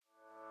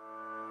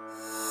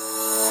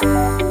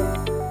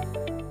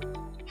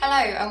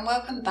and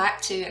welcome back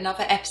to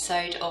another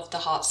episode of the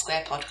Heart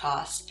Square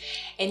podcast.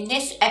 In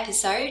this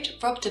episode,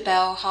 Rob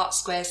DeBell, Heart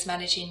Square's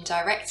Managing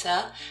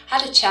Director,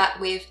 had a chat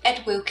with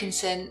Ed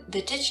Wilkinson,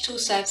 the Digital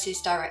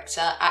Services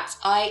Director at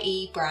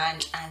IE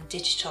Brand and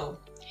Digital.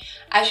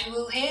 As you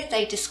will hear,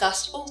 they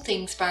discussed all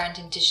things brand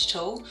and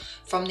digital,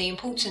 from the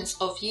importance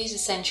of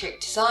user-centric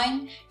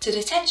design to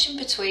the tension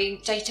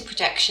between data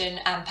protection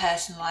and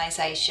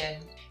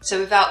personalisation.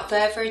 So without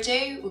further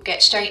ado, we'll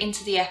get straight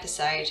into the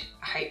episode.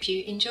 I hope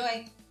you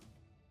enjoy.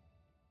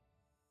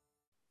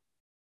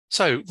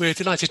 So we're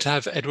delighted to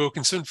have Ed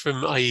Wilkinson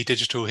from IE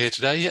Digital here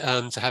today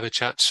to have a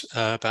chat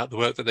about the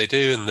work that they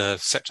do and the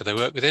sector they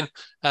work within.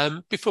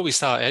 Before we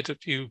start, Ed,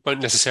 you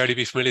won't necessarily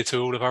be familiar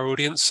to all of our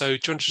audience, so do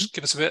you want to just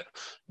give us a bit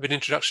of an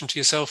introduction to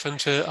yourself and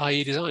to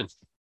IE Design?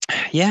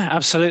 Yeah,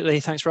 absolutely.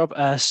 Thanks, Rob.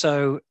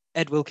 So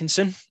Ed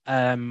Wilkinson,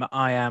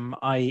 I am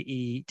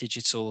IE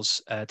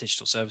Digital's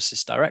Digital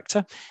Services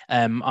Director.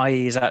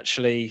 IE is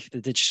actually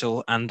the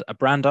digital and a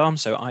brand arm,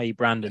 so IE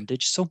Brand and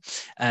Digital.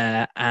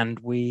 And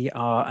we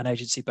are an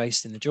agency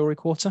based in the Jewellery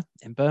Quarter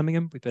in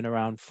Birmingham. We've been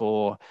around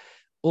for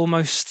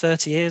almost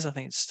 30 years. I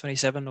think it's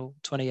 27 or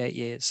 28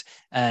 years.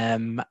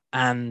 And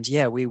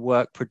yeah, we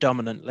work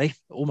predominantly,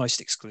 almost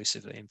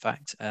exclusively, in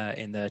fact,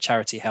 in the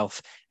charity,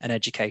 health and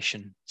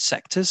education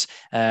sectors.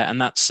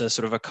 And that's a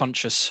sort of a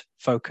conscious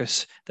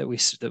focus that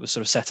was sort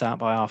of set out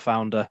by our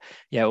founder,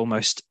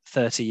 almost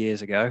 30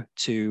 years ago,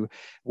 to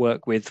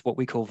work with what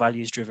we call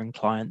values-driven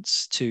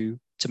clients to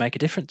make a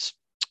difference.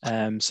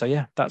 So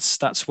yeah,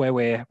 that's where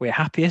we're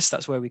happiest.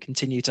 That's where we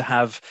continue to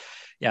have,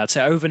 I'd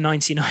say over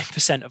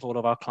 99% of all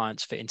of our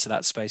clients fit into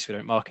that space. We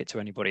don't market to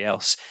anybody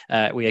else.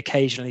 We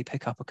occasionally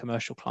pick up a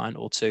commercial client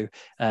or two,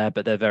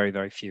 but they're very,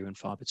 very few and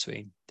far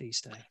between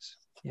these days.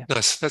 Yeah.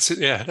 Nice. That's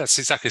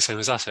exactly the same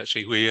as us,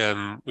 actually.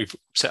 We've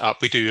set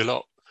up, we do a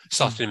lot,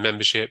 started in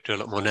membership, do a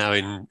lot more now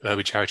in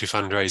with charity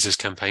fundraisers,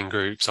 campaign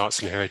groups, arts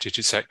and heritage,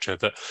 etc.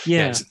 But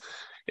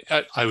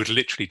I would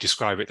literally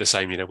describe it the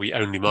same. We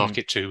only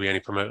market to, we only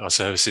promote our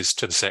services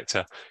to the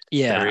sector.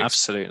 Yeah,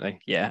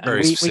 absolutely. Yeah.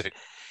 Very specific.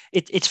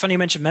 It's funny you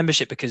mentioned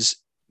membership, because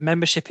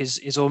membership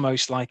is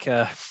almost like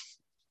an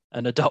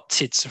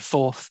adopted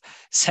fourth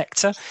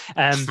sector,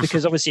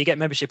 because obviously you get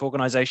membership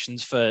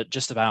organizations for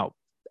just about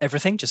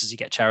everything, just as you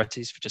get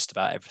charities for just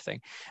about everything.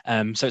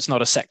 So it's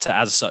not a sector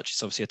as such,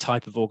 it's obviously a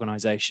type of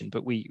organization.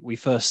 But we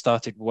first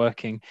started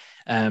working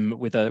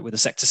with a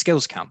sector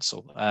skills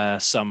council I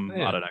don't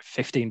know,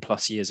 15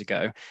 plus years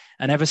ago.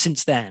 And ever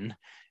since then,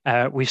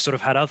 we've sort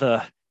of had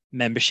other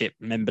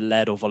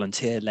member-led or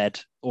volunteer-led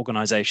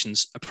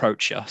organizations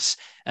approach us,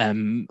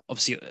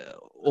 obviously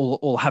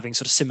all having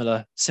sort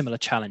of similar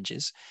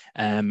challenges,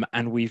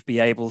 and we've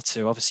been able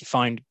to obviously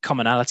find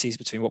commonalities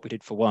between what we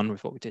did for one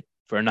with what we did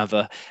for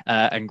another,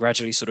 and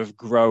gradually sort of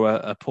grow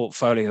a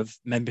portfolio of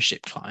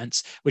membership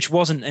clients, which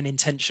wasn't an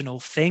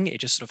intentional thing. It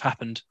just sort of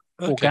happened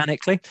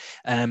organically,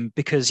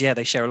 because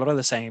they share a lot of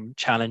the same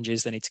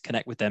challenges. They need to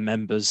connect with their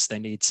members, they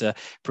need to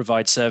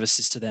provide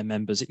services to their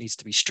members, it needs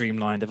to be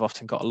streamlined. They've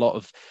often got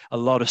a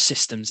lot of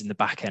systems in the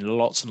back end,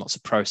 lots and lots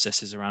of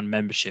processes around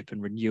membership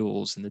and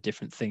renewals and the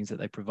different things that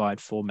they provide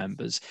for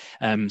members.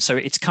 So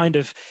it's kind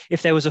of,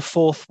 if there was a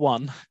fourth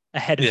one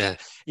ahead of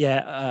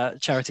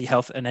charity,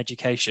 health and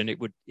education, it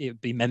would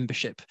be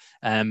membership,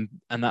 and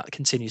that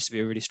continues to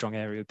be a really strong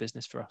area of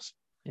business for us.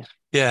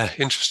 Yeah,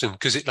 interesting,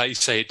 because like you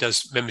say,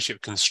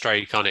 membership can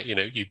stray, can't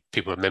it?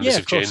 People are members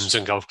of gyms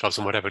and golf clubs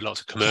and whatever,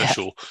 lots of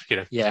commercial,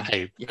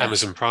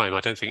 Amazon Prime, I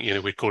don't think,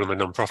 we'd call them a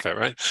non-profit,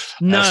 right?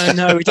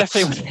 No, we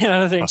definitely, I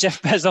don't think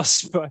Jeff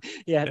Bezos, but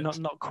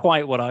not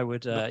quite what I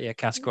would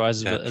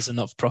categorize as a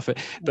not-for-profit.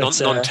 But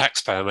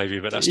non-taxpayer maybe,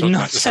 but that's not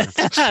quite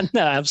the same.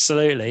 No,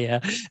 absolutely, yeah.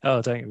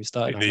 Oh, don't get me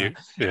started on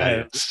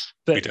that.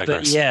 But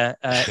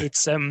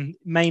it's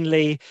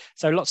mainly,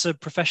 so lots of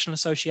professional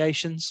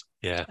associations.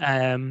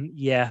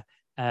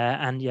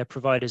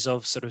 Providers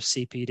of sort of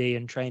CPD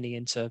and training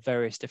into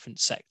various different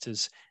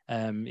sectors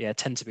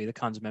tend to be the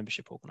kinds of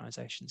membership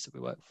organizations that we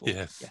work for.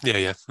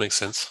 Makes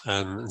sense.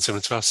 And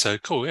similar to us, so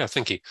cool.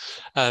 Thank you.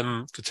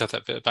 Good to have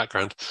that bit of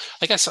background.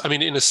 I guess,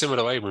 in a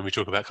similar way, when we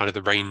talk about kind of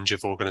the range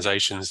of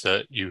organizations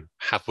that you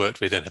have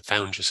worked with and have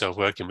found yourself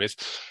working with,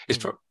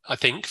 I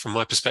think from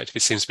my perspective,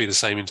 it seems to be the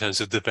same in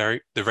terms of the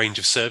range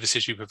of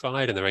services you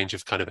provide and the range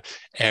of kind of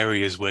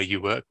areas where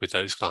you work with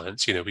those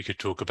clients. We could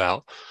talk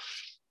about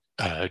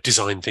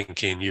design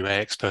thinking,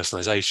 UX,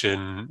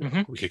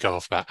 personalization. We could go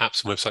off about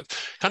apps and websites.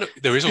 Kind of,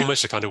 there is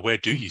almost a kind of, where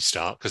do you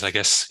start? Because I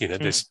guess, you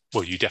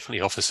definitely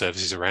offer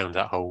services around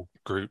that whole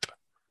group.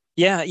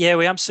 Yeah,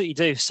 we absolutely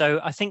do. So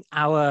I think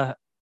our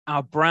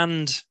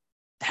brand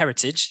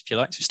heritage, if you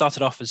like, so we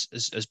started off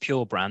as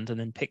pure brand and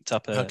then picked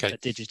up a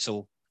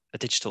digital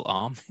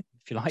arm,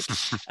 if you like,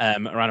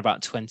 around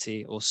about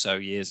 20 or so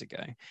years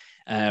ago.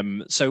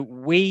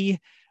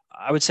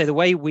 I would say the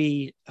way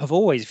we have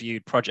always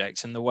viewed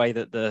projects, and the way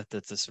that the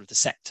sort of the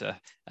sector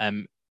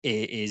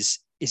is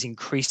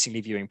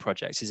increasingly viewing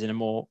projects, is in a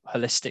more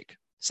holistic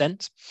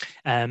sense.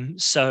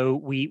 So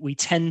we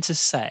tend to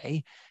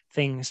say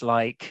things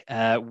like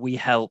we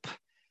help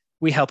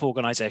we help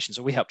organizations,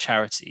 or we help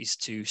charities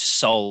to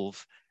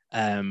solve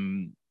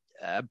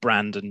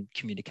brand and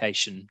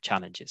communication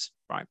challenges,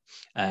 right?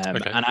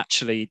 Okay. And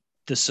actually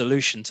the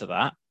solution to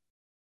that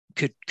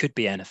could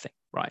be anything,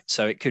 right?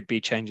 So it could be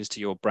changes to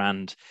your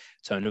brand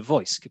tone of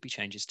voice, it could be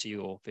changes to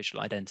your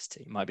visual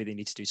identity. It might be they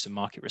need to do some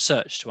market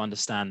research to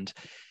understand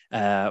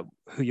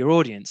who your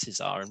audiences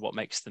are and what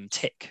makes them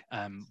tick,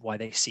 why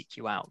they seek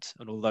you out,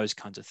 and all those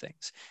kinds of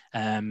things.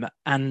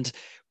 And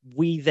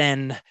we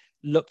then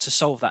look to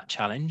solve that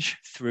challenge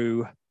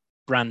through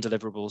brand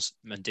deliverables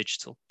and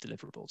digital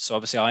deliverables. So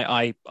obviously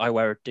I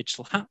wear a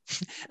digital hat.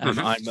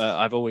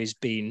 I've always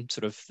been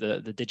sort of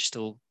the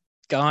digital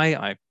guy.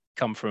 I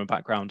come from a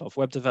background of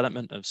web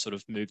development. I've sort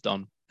of moved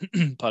on,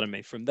 pardon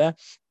me, from there.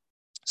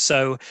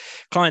 So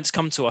clients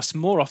come to us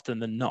more often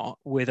than not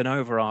with an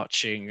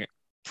overarching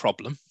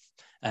problem.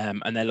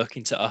 And they're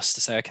looking to us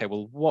to say, okay,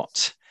 well,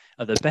 what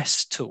are the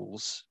best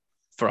tools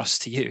for us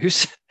to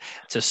use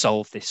to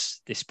solve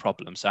this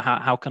problem? So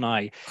how can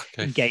I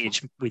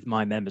engage with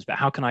my members, but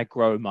how can I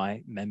grow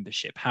my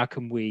membership? How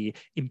can we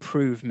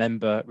improve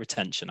member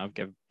retention? I've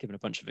given a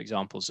bunch of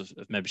examples of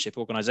membership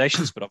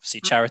organizations, but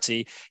obviously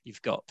charity,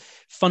 you've got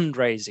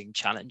fundraising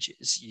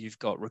challenges, you've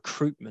got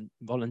recruitment,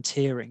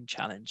 volunteering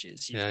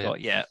challenges, you've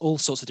got all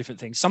sorts of different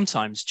things.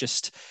 Sometimes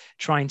just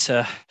trying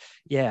to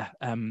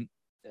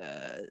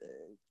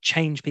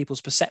change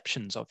people's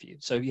perceptions of you.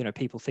 So,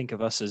 people think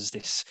of us as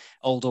this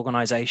old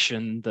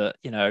organization that,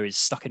 is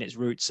stuck in its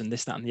roots and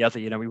this, that, and the other.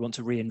 We want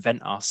to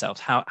reinvent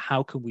ourselves.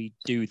 How can we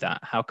do that?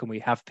 How can we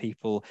have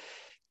people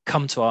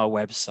come to our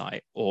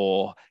website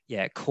or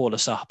call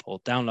us up or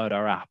download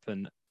our app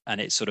and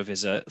it sort of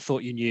is a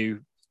thought you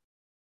knew,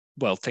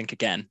 well, think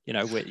again,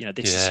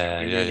 this is who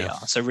we really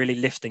are. So really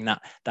lifting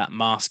that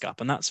mask up.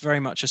 And that's very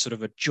much a sort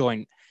of a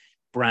joint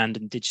brand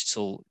and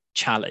digital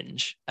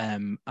challenge.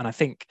 And I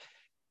think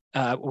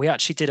we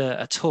actually did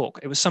a talk.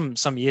 It was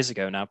some years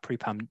ago now,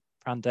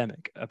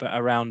 pre-pandemic,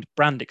 around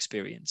brand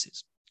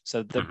experiences.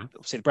 So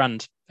obviously the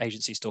brand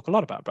agencies talk a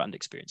lot about brand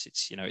experience.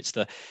 It's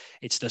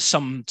the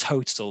sum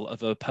total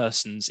of a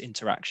person's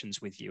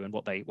interactions with you and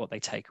what they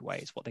take away.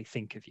 It's what they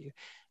think of you.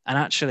 And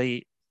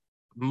actually,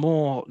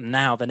 more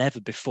now than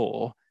ever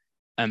before,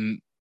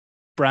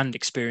 brand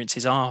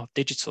experiences are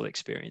digital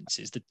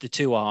experiences. The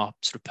two are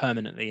sort of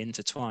permanently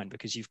intertwined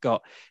because you've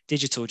got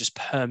digital just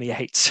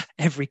permeates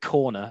every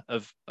corner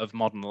of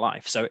modern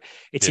life. So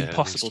it's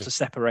impossible to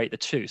separate the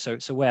two. So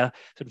where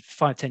sort of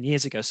 5-10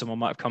 years ago, someone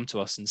might have come to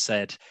us and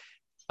said,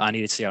 I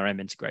need a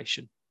CRM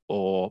integration,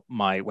 or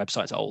my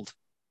website's old,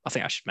 I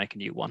think I should make a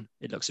new one.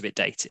 It looks a bit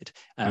dated.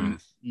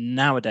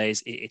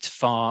 Nowadays, it's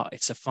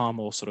a far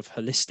more sort of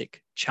holistic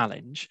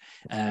challenge,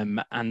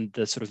 and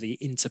the sort of the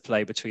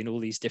interplay between all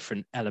these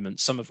different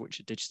elements, some of which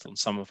are digital and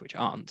some of which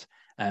aren't,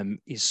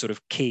 is sort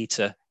of key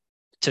to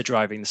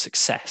driving the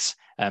success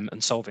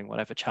and solving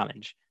whatever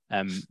challenge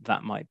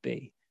that might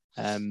be.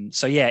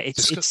 So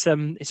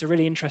it's a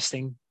really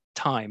interesting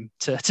time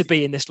to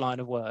be in this line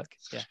of work.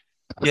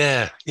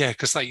 Yeah,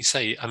 because like you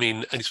say, I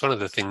mean, and it's one of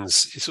the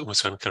things, it's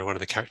almost kind of one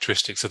of the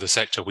characteristics of the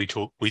sector we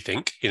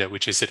think,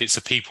 which is that it's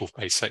a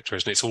people-based sector,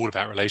 isn't it? It's all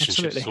about relationships,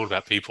 Absolutely. It's all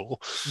about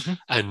people.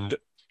 And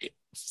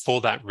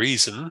for that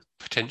reason,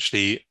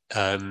 potentially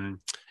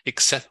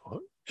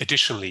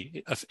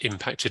additionally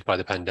impacted by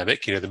the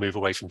pandemic, the move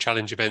away from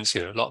challenge events,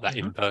 a lot of that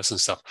in-person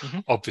stuff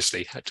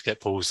obviously had to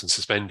get paused and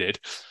suspended.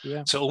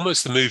 So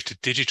almost the move to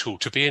digital,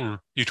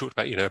 you talked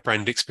about, a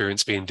brand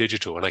experience being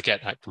digital, and I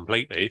get that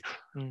completely.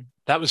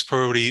 That was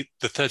probably,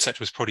 the third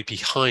sector was probably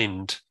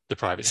behind the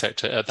private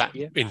sector at that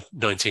in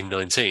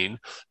 1919.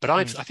 But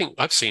I think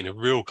I've seen a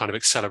real kind of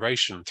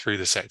acceleration through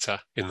the sector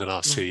in the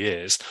last 2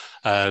 years.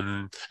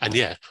 And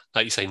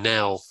like you say,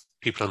 now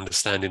people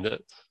understanding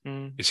that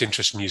it's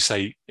interesting you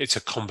say it's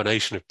a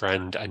combination of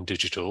brand and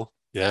digital,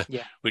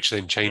 which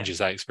then changes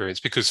that experience,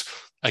 because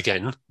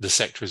again, the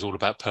sector is all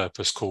about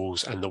purpose,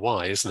 cause, and the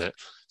why, isn't it?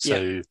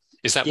 So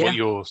is that what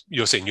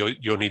you're saying?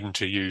 You're needing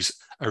to use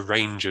a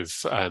range of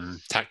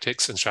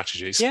tactics and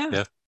strategies?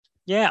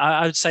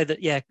 I would say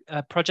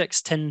that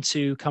projects tend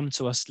to come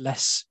to us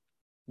less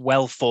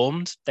well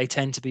formed. They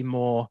tend to be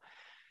more,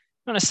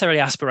 not necessarily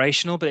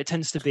aspirational, but it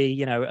tends to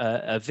be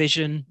a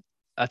vision,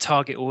 a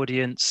target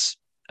audience,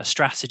 a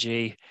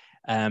strategy,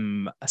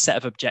 a set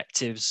of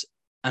objectives,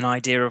 an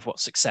idea of what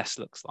success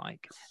looks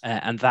like,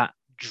 and that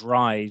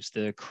drives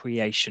the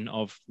creation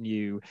of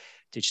new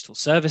digital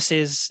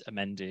services,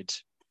 amended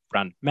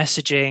brand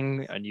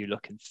messaging, a new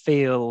look and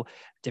feel,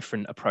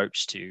 different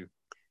approach to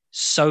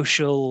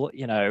social,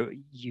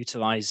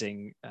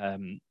 utilizing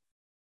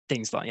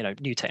things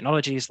like new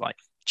technologies like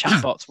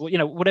chatbots,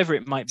 whatever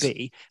it might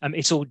be.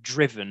 It's all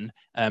driven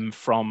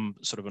from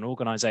sort of an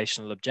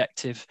organizational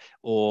objective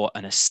or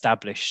an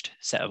established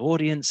set of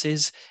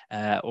audiences,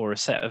 or a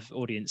set of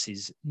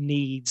audiences'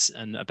 needs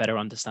and a better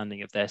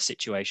understanding of their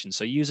situation.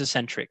 So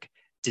user-centric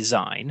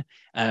design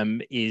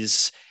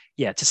is,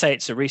 to say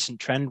it's a recent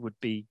trend would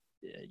be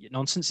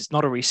nonsense. It's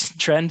not a recent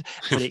trend,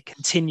 but it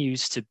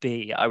continues to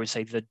be, I would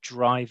say, the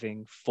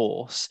driving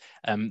force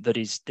that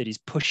is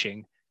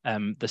pushing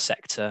the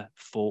sector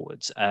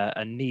forwards,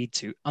 a need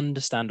to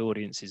understand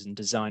audiences and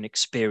design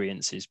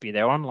experiences, be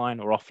they online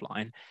or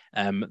offline,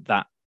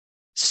 that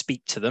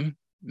speak to them,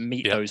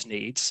 meet those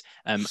needs,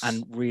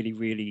 and really,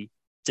 really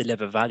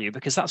deliver value,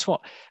 because that's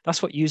what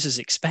users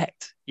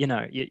expect.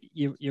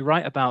 You're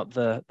right about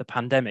the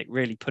pandemic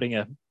really putting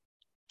a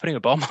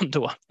bomb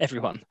under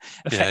everyone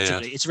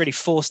effectively. It's really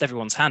forced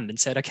everyone's hand and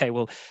said, okay,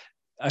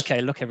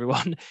 look,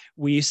 everyone,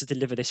 we used to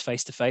deliver this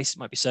face to face. It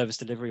might be service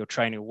delivery or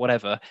training or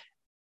whatever.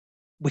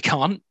 We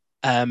can't.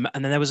 And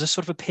then there was a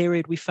sort of a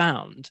period we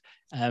found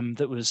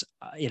that was,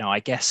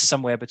 I guess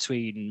somewhere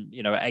between,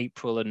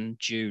 April and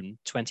June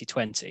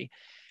 2020,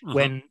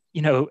 when,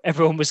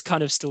 everyone was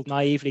kind of still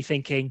naively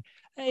thinking,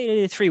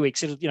 hey, 3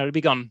 weeks, it'll be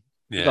gone.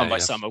 Be gone by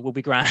summer. We'll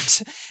be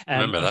grand.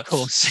 Remember that? Of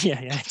course,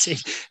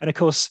 indeed. And of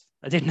course,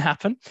 that didn't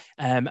happen.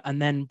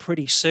 And then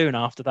pretty soon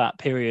after that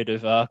period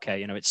of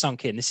it's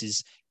sunk in. This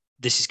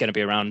is going to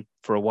be around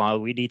for a while.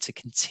 We need to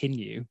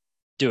continue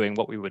doing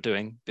what we were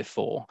doing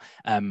before.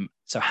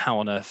 So how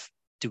on earth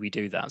do we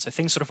do that? So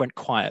things sort of went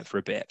quiet for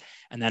a bit,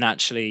 and then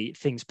actually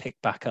things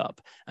picked back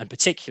up. And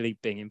particularly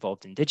being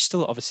involved in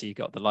digital, obviously you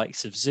got the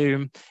likes of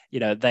Zoom.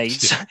 They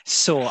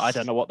saw, I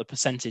don't know what the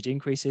percentage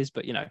increase is,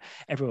 but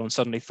everyone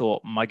suddenly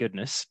thought, my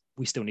goodness,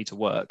 we still need to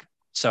work.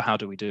 So how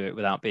do we do it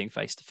without being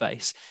face to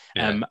face?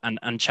 And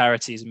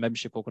charities and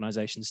membership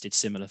organizations did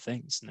similar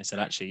things. And they said,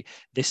 actually,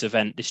 this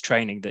event, this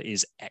training that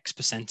is X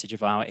percentage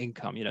of our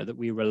income, that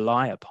we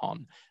rely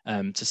upon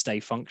to stay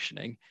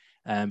functioning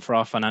for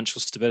our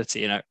financial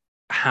stability,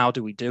 how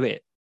do we do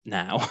it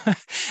now?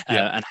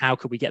 And how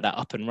could we get that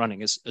up and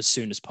running as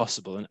soon as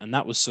possible? And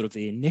that was sort of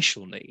the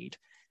initial need.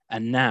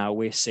 And now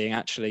we're seeing,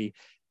 actually,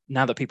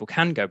 now that people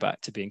can go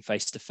back to being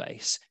face to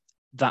face,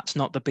 that's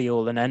not the be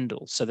all and end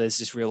all. So there's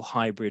this real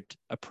hybrid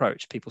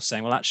approach. People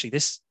saying, well, actually,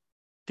 this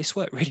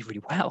worked really,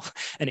 really well.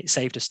 And it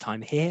saved us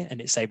time here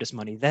and it saved us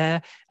money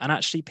there. And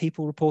actually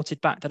people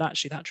reported back that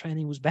actually that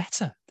training was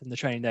better than the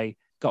training they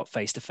got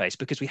face to face,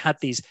 because we had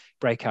these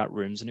breakout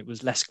rooms and it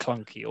was less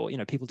clunky, or,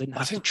 people didn't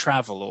have to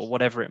travel or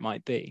whatever it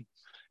might be.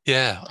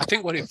 Yeah, I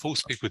think what it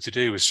forced people to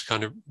do was to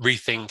kind of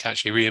rethink,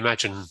 actually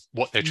reimagine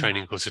what their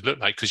training course would look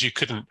like, because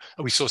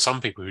we saw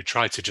some people who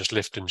tried to just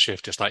lift and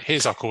shift, just like,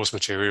 here's our course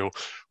material,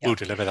 we'll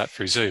deliver that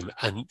through Zoom.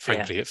 And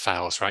frankly, it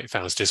fails, right? It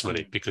fails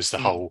dismally because the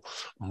whole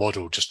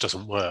model just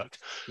doesn't work.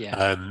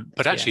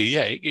 But actually,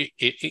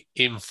 it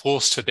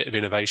enforced a bit of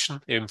innovation.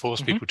 It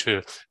enforced people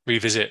to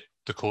revisit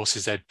the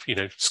courses they'd,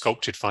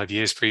 sculpted 5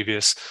 years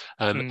previous.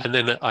 And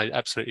then I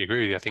absolutely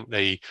agree with you. I think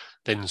they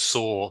then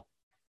saw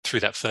through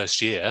that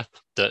first year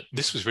that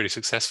this was really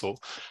successful.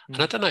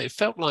 And I don't know, it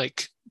felt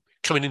like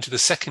coming into the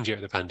second year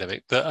of the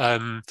pandemic that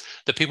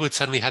that people had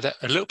suddenly had a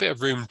little bit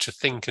of room to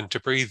think and to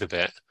breathe a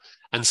bit,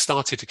 and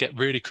started to get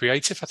really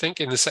creative, I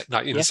think, in the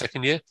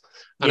second year.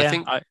 And I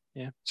think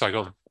sorry, go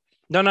on.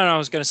 No, I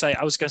was going to say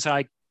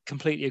I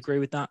completely agree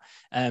with that.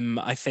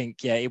 I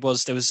think there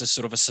was a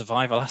sort of a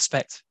survival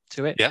aspect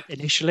to it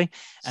initially,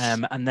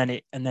 and then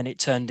it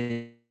turned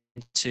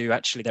into,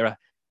 actually there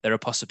are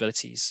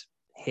possibilities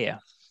here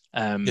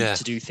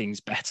to do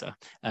things better.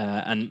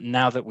 And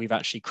now that we've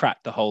actually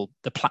cracked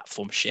the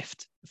platform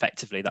shift,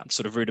 effectively, that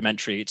sort of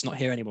rudimentary, it's not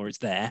here anymore, it's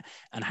there.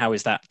 And how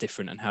is that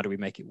different? And how do we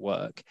make it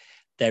work?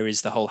 There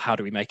is the whole, how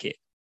do we make it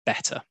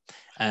better?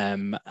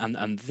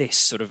 And this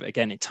sort of,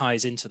 again, it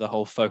ties into the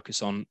whole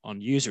focus on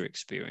user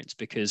experience,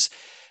 because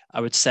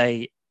I would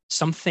say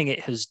something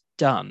it has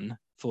done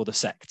for the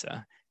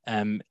sector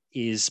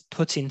is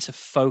put into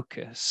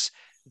focus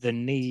the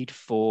need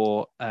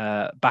for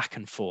back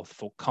and forth,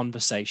 for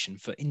conversation,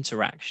 for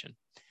interaction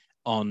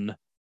on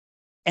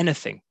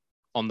anything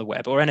on the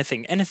web, or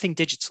anything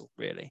digital,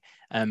 really,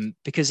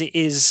 because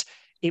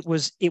it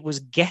was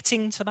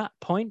getting to that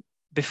point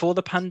before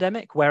the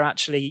pandemic where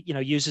actually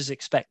users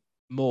expect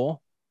more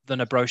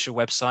than a brochure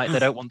website. They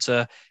don't want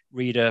to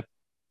read a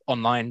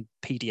online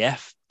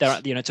PDF.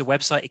 It's a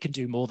website, it can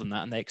do more than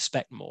that, and they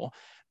expect more.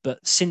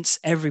 But since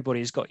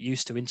everybody's got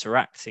used to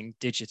interacting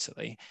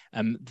digitally,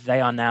 they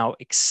are now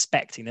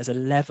expecting there's a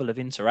level of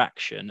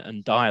interaction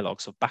and dialogue,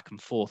 so back and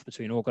forth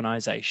between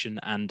organization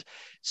and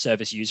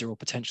service user or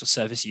potential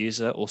service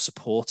user or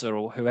supporter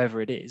or whoever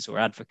it is, or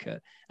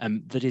advocate,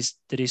 that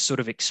is sort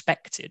of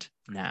expected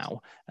now.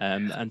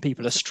 And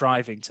people are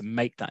striving to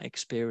make that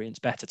experience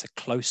better, to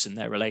closen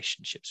their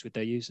relationships with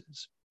their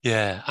users.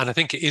 Yeah, and I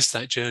think it is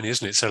that journey,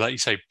 isn't it? So, like you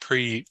say,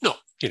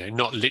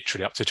 not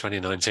literally up to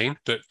 2019,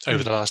 but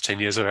over the last 10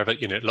 years or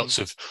whatever, lots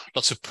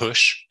of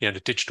push. The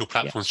digital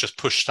platforms just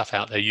push stuff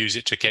out there, use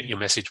it to get your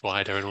message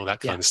wider and all that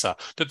kind of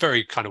stuff. But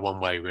very kind of one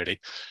way, really.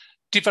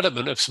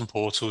 Development of some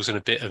portals and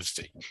a bit of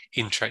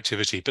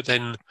interactivity, but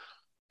then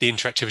the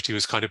interactivity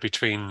was kind of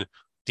between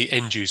the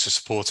end user,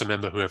 supporter,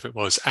 member, whoever it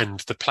was, and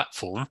the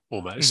platform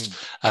almost.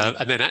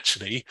 And then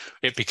actually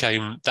it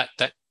became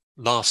that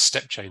last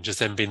step change has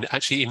then been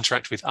actually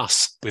interact with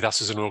us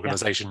as an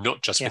organization,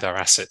 not just with our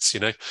assets,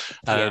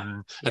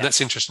 and that's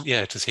interesting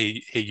to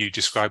hear you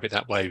describe it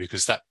that way,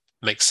 because that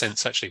makes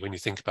sense actually when you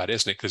think about it,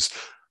 isn't it? Because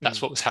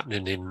that's what was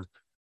happening in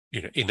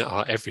in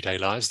our everyday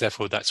lives.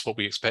 Therefore, that's what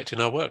we expect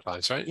in our work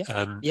lives, right? Yeah.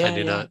 And Yeah,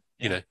 in yeah, our,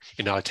 yeah.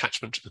 in our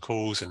attachment to the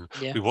calls, and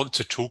Yeah. we want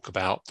to talk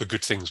about the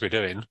good things we're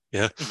doing.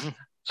 Yeah. Mhm.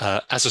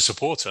 As a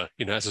supporter,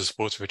 as a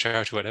supporter of a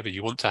charity, whatever,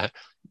 you want to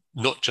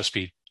not just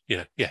be,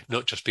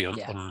 not just be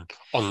Yeah. on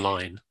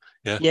online.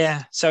 Yeah.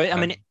 Yeah. So, I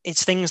mean, Um,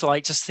 it's things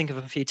like, just think of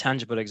a few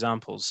tangible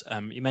examples.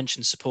 You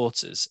mentioned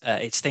supporters.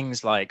 It's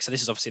things like, so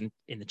this is obviously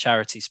in the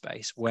charity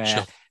space, where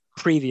Sure.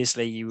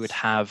 previously you would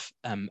have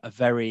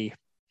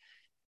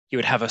you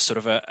would have a sort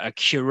of a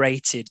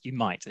curated, you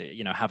might,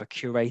 have a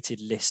curated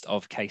list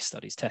of case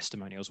studies,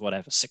 testimonials,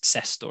 whatever,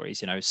 success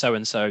stories, so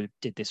and so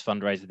did this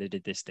fundraiser, they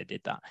did this, they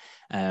did that.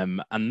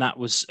 And that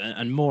was,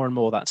 and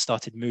more that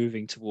started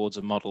moving towards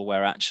a model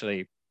where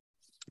actually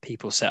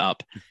people set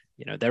up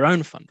their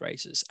own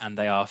fundraisers, and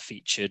they are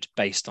featured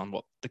based on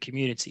what the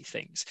community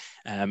thinks,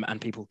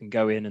 and people can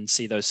go in and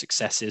see those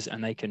successes,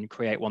 and they can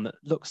create one that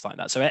looks like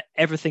that. So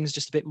everything's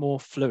just a bit more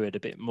fluid, a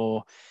bit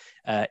more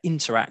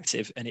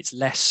interactive, and it's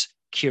less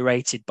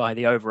curated by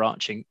the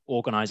overarching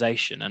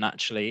organization. And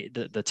actually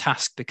the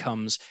task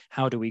becomes,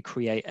 how do we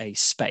create a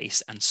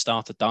space and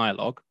start a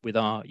dialogue with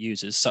our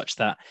users such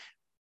that,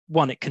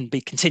 one, it can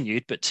be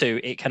continued, but two,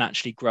 it can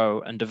actually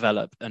grow and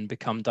develop and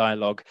become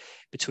dialogue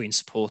between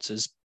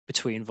supporters,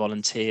 between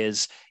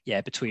volunteers,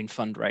 between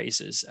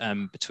fundraisers,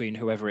 between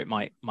whoever it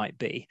might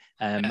be.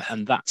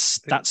 And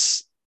that's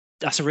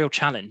a real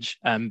challenge,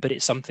 but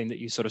it's something that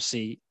you sort of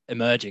see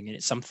emerging, and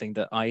it's something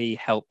that I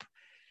help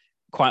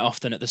quite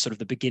often at the sort of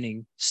the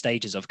beginning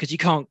stages of, because you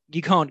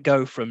can't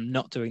go from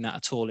not doing that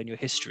at all in your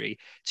history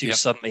to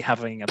suddenly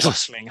having a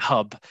bustling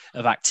hub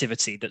of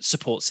activity that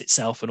supports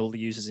itself and all the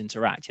users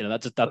interact.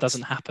 That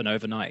doesn't happen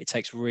overnight. It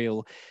takes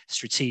real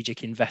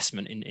strategic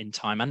investment in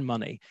time and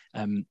money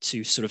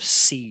to sort of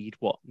seed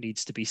what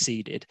needs to be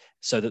seeded,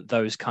 so that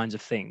those kinds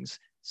of things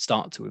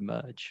start to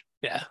emerge.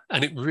 Yeah,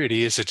 and it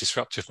really is a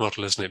disruptive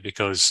model, isn't it?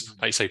 Because,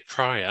 like you say,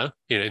 prior,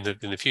 in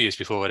the few years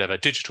before, whatever,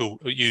 digital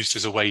used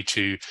as a way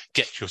to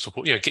get your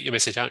support, get your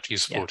message out to your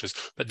supporters.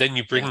 But then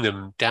you bring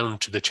them down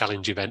to the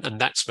challenge event,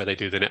 and that's where they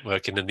do the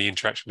networking and the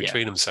interaction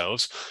between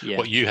themselves.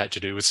 What you had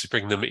to do was to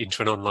bring them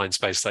into an online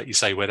space, like you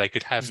say, where they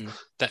could have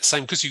that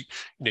same, because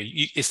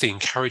it's the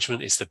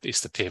encouragement, it's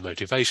the peer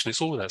motivation, it's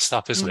all of that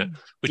stuff, isn't it?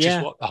 Which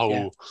is what the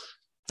whole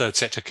third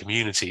sector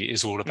community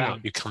is all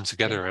about. You come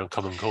together around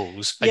common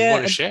cause, and you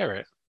want to share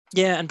it.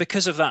 Yeah, and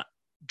because of that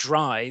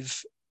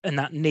drive and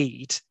that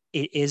need,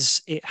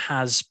 it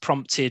has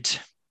prompted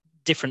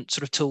different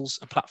sort of tools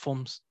and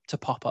platforms to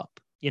pop up,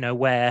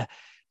 where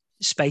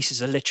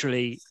spaces are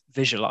literally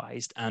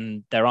visualized,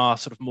 and there are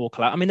sort of more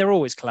there are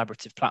always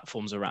collaborative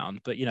platforms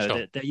around, but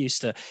there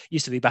used to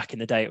be, back in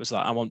the day, it was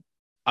like, I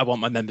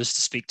want my members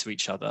to speak to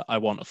each other. I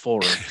want a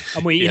forum,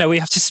 and we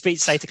have to say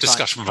to clients,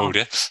 discussion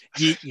board.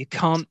 You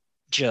can't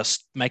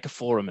just make a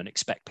forum and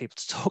expect people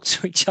to talk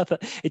to each other.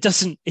 It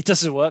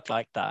doesn't work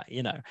like that,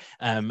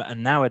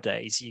 and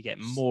nowadays you get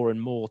more and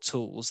more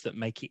tools that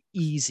make it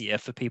easier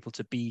for people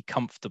to be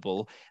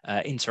comfortable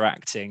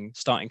interacting,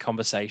 starting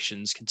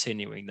conversations,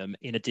 continuing them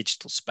in a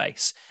digital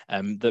space,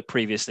 that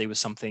previously was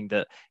something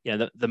that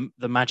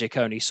the magic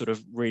only sort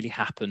of really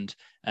happened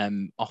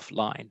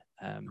offline.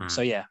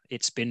 So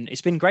it's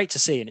been great to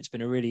see, and it's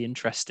been a really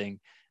interesting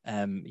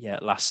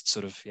last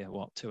sort of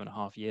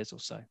 2.5 years or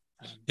so.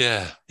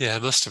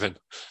 It must have been.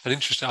 And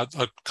interesting,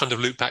 I kind of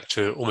loop back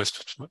to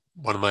almost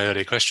one of my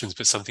earlier questions,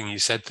 but something you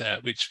said there,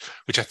 which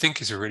I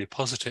think is a really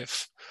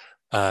positive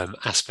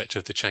aspect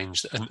of the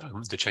change,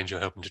 and the change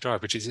you're helping to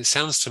drive, which is, it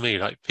sounds to me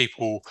like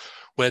people,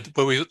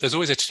 there's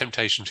always a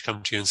temptation to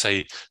come to you and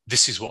say,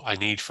 this is what I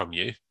need from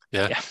you.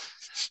 Yeah.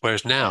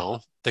 Whereas now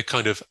they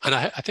kind of, and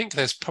I think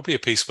there's probably a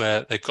piece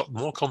where they've got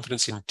more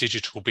confidence in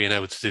digital being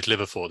able to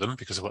deliver for them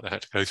because of what they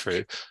had to go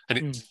through.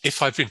 And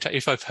if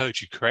I've heard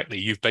you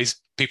correctly,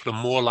 people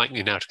are more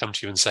likely now to come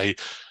to you and say,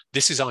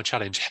 this is our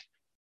challenge.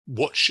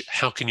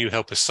 How can you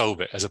help us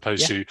solve it? As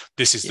opposed to,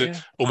 this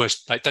is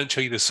almost like, don't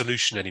tell you the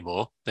solution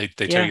anymore. They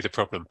tell you the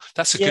problem.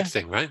 That's a good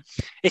thing, right?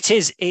 It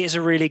is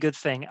a really good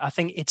thing. I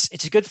think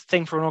it's a good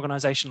thing for an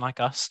organization like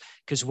us,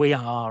 because we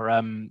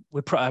are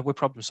we're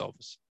problem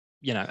solvers.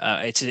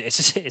 It's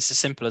as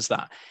simple as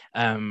that.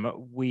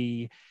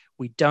 We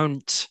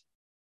don't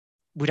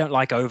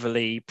like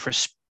overly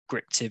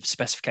prescriptive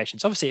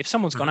specifications. Obviously, if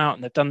someone's gone out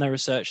and they've done their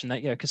research,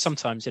 and because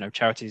sometimes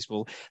charities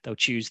they'll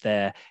choose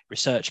their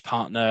research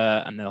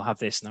partner, and they'll have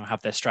this, and they'll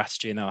have their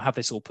strategy, and they'll have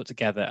this all put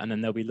together, and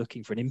then they'll be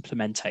looking for an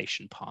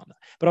implementation partner.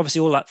 But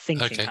obviously, all that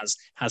thinking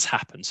has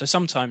happened. So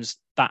sometimes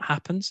that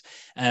happens,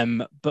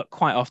 but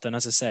quite often,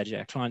 as I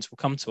said, clients will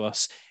come to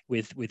us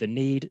with a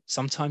need,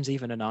 sometimes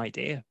even an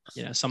idea.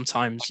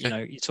 Sometimes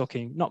you're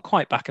talking not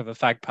quite back of a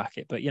fag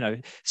packet, but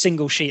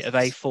single sheet of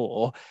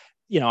A4.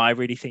 I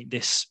really think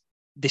this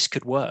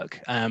could work,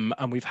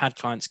 and we've had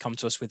clients come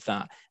to us with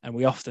that, and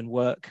we often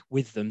work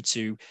with them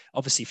to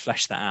obviously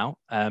flesh that out,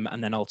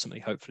 and then ultimately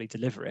hopefully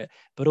deliver it,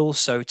 but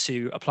also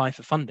to apply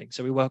for funding.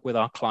 So we work with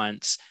our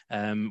clients.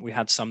 We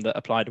had some that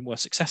applied and were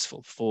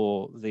successful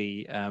for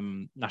the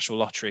National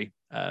Lottery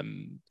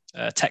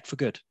Tech for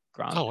Good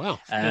grant. Oh, wow.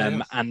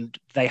 Yeah. And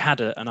they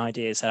had an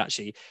idea, said,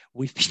 actually,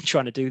 we've been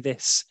trying to do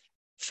this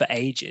for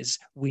ages.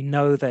 We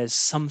know there's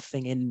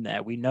something in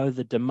there. We know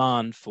the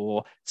demand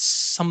for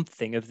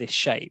something of this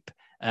shape,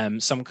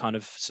 some kind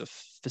of sort of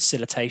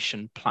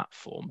facilitation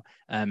platform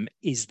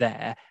is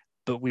there,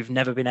 but we've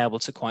never been able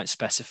to quite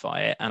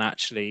specify it. And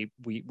actually,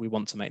 we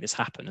want to make this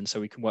happen. And so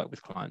we can work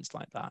with clients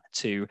like that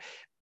to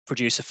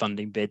produce a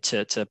funding bid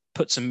to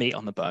put some meat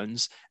on the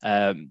bones,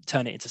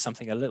 turn it into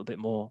something a little bit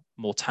more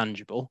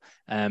tangible,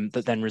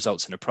 that then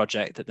results in a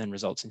project that then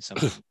results in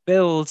something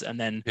build, and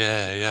then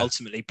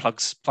ultimately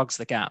plugs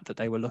the gap that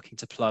they were looking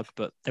to plug,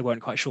 but they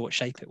weren't quite sure what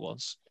shape it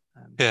was.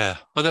 Yeah,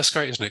 well, that's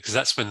great, isn't it? Because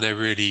that's when they're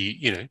really,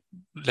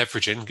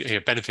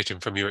 leveraging, benefiting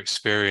from your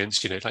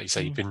experience. Like you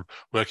say, you've been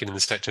working in the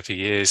sector for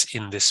years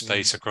in this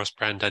space across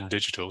brand and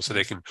digital, so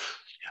they can,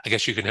 I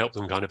guess, you can help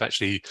them kind of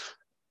actually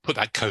put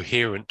that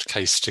coherent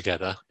case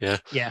together. Yeah.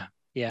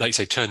 Like you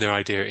say, turn their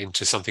idea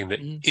into something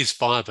that is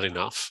viable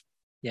enough.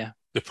 Yeah.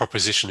 The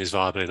proposition is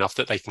viable enough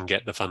that they can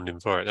get the funding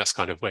for it. That's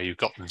kind of where you've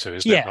got them to,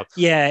 isn't it?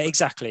 Yeah,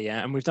 exactly.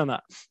 Yeah, and we've done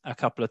that a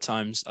couple of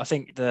times. I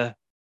think the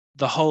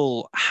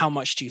whole, how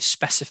much do you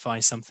specify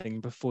something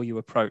before you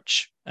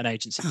approach an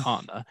agency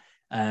partner?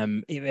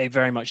 It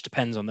very much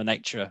depends on the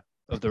nature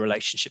of the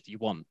relationship that you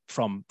want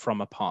from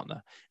a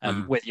partner.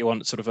 Whether you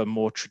want sort of a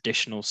more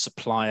traditional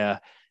supplier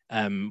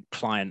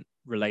client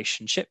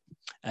relationship,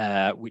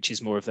 which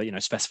is more of the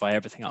specify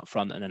everything up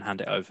front and then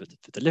hand it over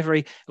for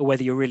delivery, or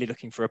whether you're really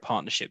looking for a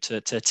partnership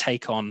to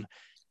take on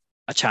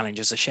a challenge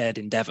as a shared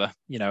endeavor,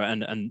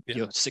 and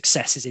your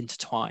success is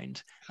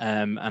intertwined,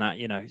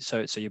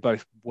 so you're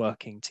both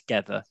working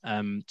together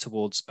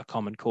towards a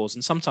common cause.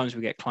 And sometimes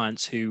we get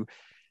clients who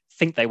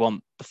think they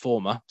want the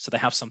former, so they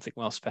have something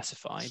well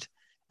specified,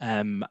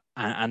 and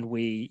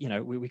we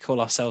call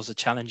ourselves a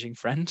challenging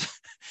friend.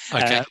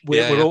 Okay.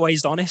 We're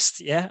always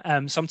honest,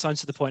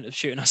 sometimes to the point of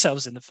shooting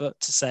ourselves in the foot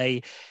to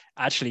say,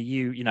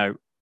 actually,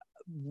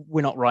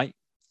 we're not right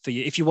for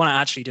you. If you want to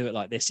actually do it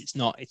like this, it's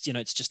not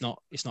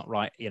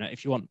right.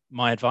 If you want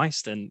my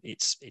advice, then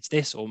it's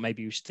this, or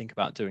maybe you should think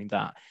about doing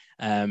that.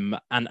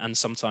 And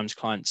sometimes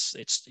clients,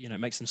 it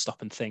makes them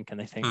stop and think, and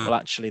they think, well,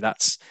 actually,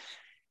 that's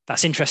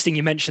interesting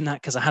you mentioned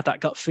that, because I had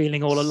that gut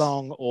feeling all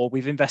along. Or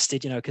we've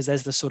invested, because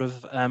there's the sort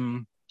of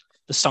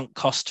the sunk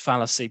cost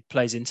fallacy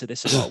plays into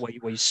this a lot, where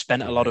you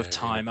spent a lot of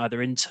time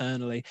either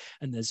internally,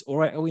 and there's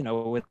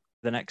with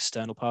an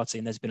external party,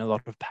 and there's been a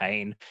lot of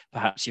pain.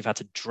 Perhaps you've had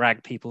to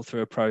drag people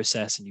through a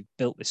process, and you've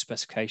built this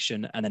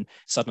specification, and then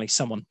suddenly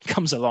someone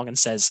comes along and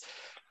says,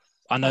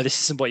 I know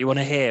this isn't what you want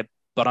to hear,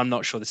 but I'm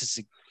not sure this is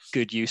a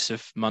good use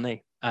of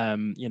money.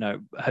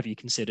 Have you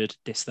considered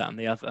this, that, and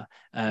the other?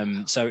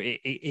 So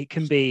it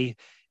can be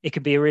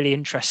a really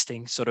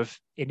interesting sort of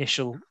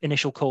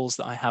initial calls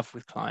that I have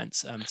with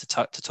clients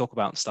to talk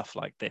about stuff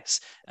like this.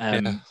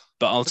 But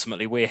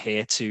ultimately, we're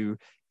here to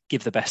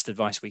give the best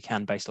advice we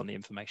can based on the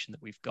information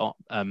that we've got,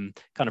 kind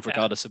of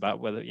regardless about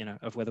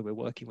whether we're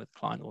working with a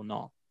client or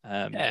not.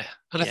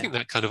 I think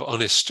that kind of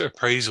honest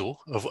appraisal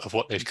of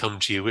what they've come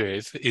to you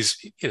with is,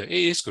 it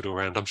is good all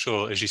around. I'm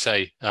sure, as you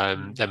say,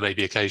 there may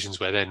be occasions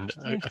where then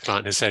a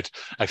client has said,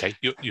 okay,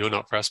 you're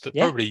not for us, but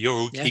probably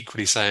you're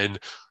equally saying,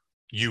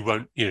 you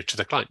won't, to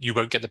the client, you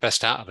won't get the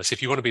best out of us.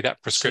 If you want to be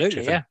that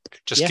prescriptive, and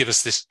just give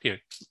us this,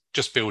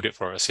 just build it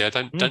for us.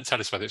 Don't tell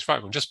us whether it's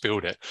right. We'll just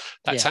build it.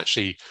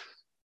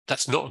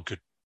 That's not a good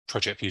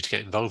project for you to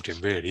get involved in,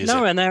 really, is it?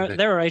 No, and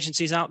there are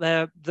agencies out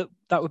there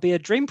that would be a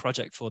dream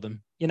project for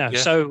them.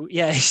 So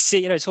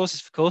it's horses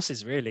for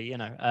courses, really.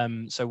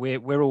 So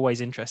we're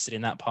always interested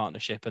in that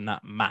partnership and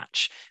that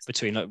match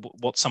between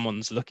what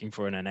someone's looking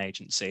for in an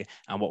agency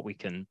and what we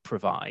can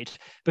provide,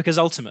 because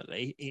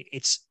ultimately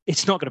it's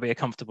not going to be a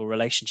comfortable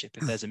relationship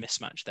if there's a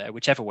mismatch there,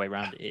 whichever way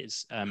around it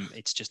is.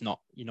 It's just not,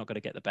 you're not going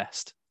to get the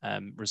best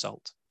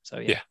result.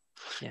 So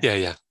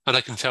and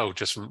I can tell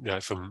just from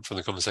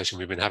the conversation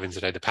we've been having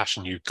today, the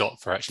passion you've got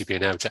for actually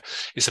being able to,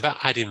 it's about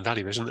adding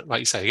value, isn't it? Like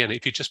you say, again,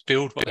 if you just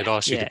build what they've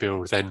asked you to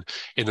build, then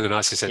in the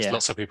nicest sense,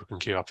 lots of people can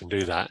queue up and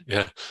do that.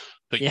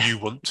 But you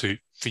want to,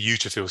 for you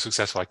to feel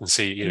successful, I can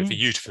see, for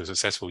you to feel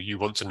successful, you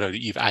want to know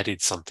that you've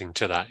added something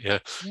to that. You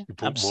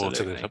brought more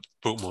to the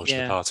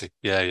party.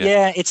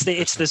 It's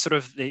the sort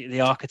of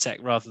the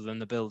architect rather than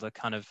the builder,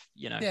 kind of,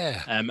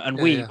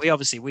 we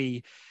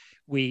obviously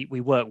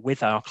we work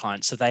with our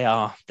clients, so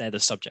they're the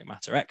subject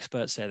matter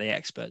experts, they're the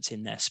experts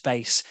in their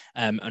space,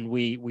 and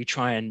we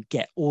try and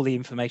get all the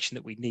information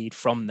that we need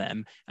from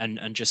them,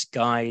 and just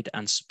guide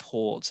and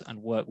support and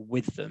work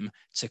with them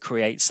to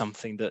create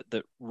something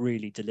that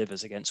really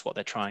delivers against what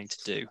they're trying to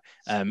do.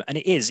 And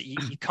it is,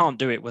 you can't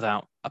do it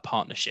without a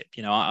partnership.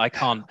 I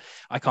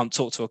can't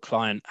talk to a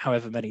client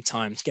however many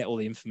times, get all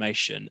the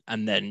information,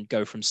 and then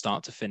go from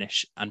start to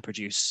finish and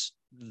produce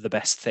the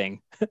best thing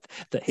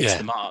that hits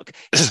the mark.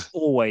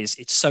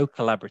 It's so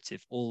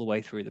collaborative all the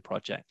way through the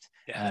project.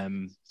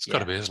 It's got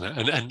to be, isn't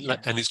it?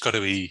 And it's got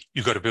to be,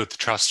 you've got to build the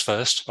trust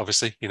first,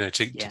 obviously,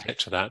 to get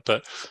to that.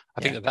 But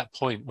I think at that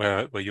point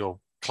where your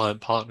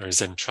client partner is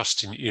then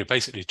trusting you,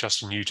 basically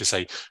trusting you to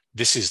say,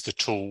 this is the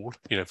tool,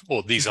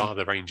 or these are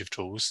the range of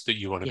tools that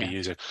you want to be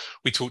using.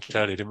 We talked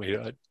earlier, didn't we?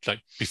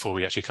 Like before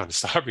we actually kind of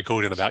start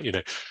recording about,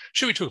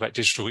 should we talk about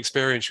digital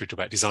experience? Should we talk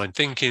about design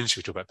thinking? Should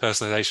we talk about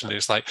personalization? And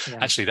it's like,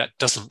 actually, that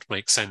doesn't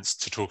make sense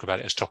to talk about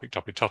it as topic,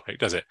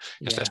 does it?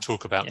 Just let's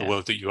talk about the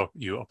world that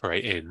you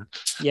operate in.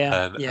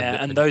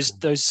 And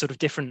those sort of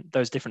different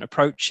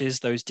approaches,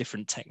 those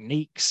different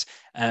techniques,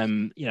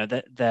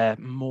 they're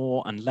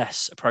more and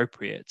less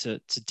appropriate to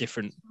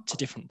different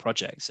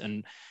projects.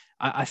 And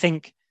I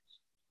think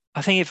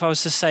if I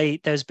was to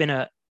say there's been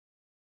a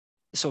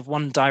sort of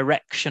one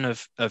direction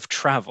of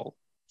travel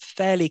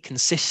fairly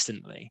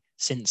consistently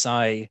since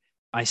I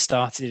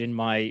started in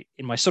my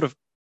sort of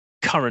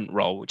current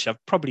role, which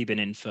I've probably been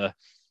in for,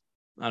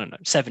 I don't know,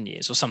 7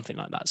 years or something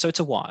like that. So it's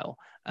a while.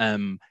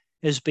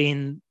 There's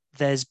been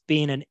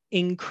an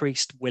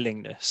increased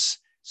willingness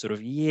sort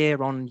of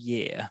year on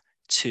year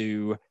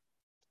to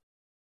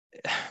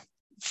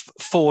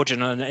forge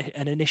an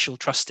initial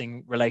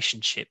trusting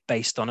relationship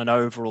based on an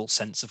overall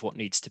sense of what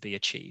needs to be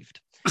achieved,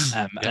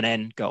 an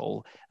end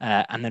goal,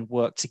 and then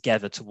work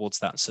together towards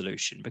that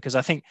solution. Because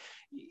I think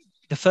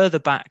the further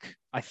back,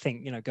 I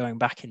think, going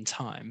back in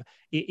time,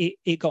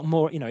 it got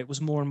more, it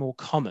was more and more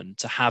common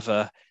to have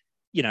a,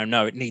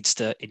 no, it needs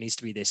to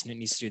be this, and it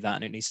needs to do that,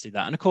 and it needs to do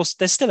that. And of course,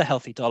 there's still a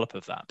healthy dollop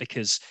of that,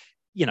 because,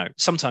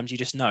 sometimes you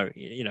just know,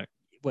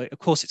 well, of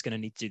course it's going to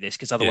need to do this,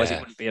 because otherwise it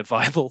wouldn't be a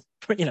viable,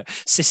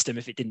 system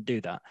if it didn't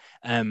do that.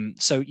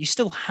 So you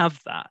still have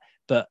that,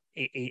 but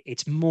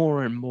it's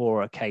more and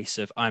more a case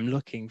of, I'm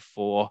looking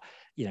for,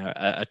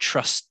 a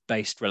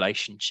trust-based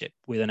relationship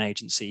with an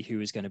agency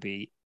who is going to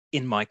be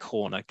in my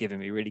corner, giving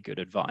me really good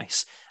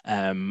advice.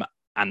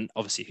 And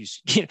obviously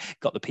who's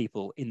got the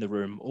people in the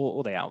room,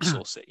 or they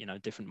outsource it,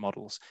 different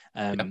models,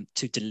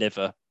 to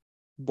deliver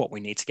what we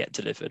need to get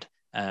delivered.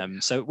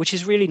 So, which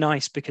is really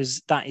nice,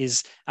 because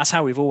that's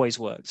how we've always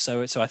worked.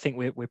 So I think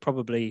we're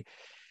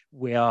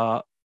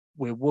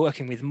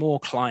working with more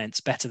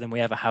clients better than we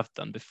ever have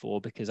done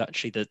before, because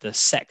actually the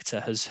sector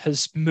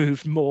has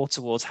moved more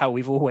towards how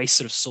we've always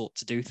sort of sought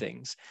to do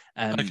things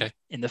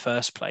in the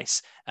first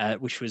place,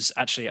 which was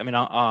actually, I mean,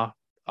 our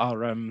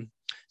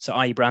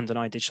so IE Brand and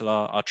IE Digital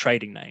are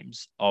trading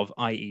names of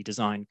IE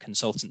Design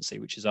Consultancy,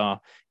 which is our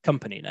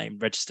company name,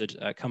 registered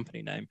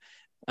company name.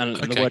 And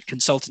the word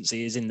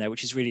consultancy is in there,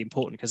 which is really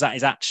important, because that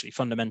is actually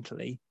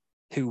fundamentally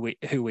who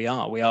we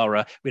are. We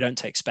don't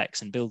take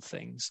specs and build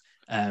things,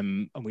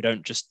 and we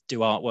don't just do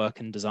artwork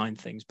and design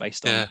things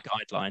based on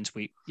guidelines.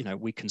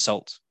 We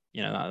consult.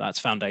 That's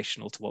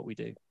foundational to what we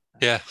do.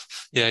 No,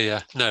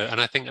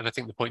 and I think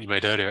the point you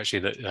made earlier,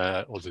 actually,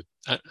 that or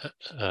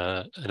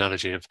the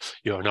analogy of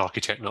you're an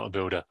architect, not a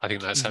builder. I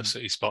think that's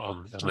absolutely spot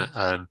on, isn't it?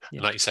 And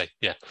like you say,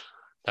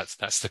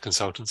 that's the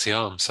consultancy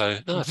arm. So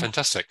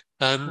fantastic.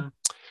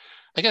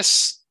 I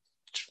guess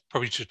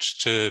probably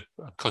to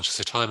I'm conscious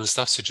of time and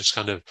stuff, so just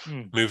kind of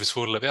move us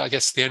forward a little bit. I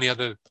guess the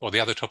other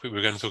topic we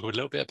were going to talk a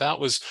little bit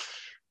about was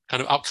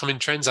kind of upcoming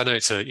trends. I know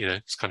it's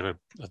it's kind of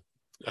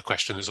a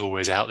question that's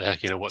always out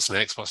there. What's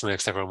next?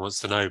 Everyone wants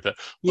to know. But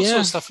what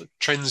sort of stuff,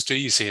 trends do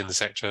you see in the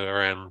sector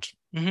around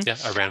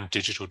around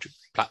digital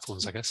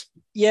platforms, I guess?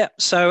 Yeah.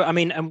 So I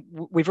mean,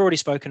 we've already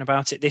spoken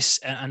about it. This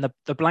and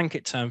the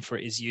blanket term for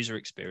it is user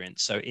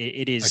experience. So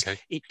it is. Okay.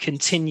 It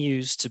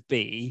continues to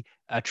be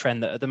a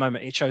trend that at the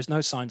moment it shows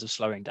no signs of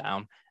slowing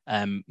down.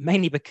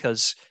 Mainly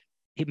because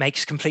it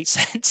makes complete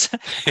sense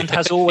and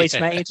has always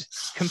made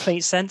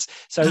complete sense.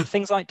 So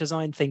things like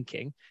design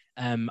thinking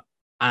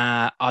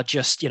are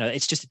just,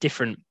 it's just a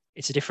different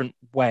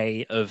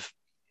way of,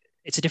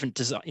 it's a different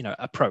design,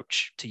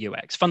 approach to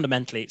UX.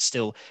 Fundamentally, it's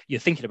still,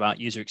 you're thinking about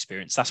user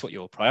experience. That's what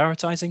you're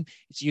prioritizing.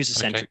 It's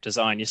user-centric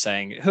design. You're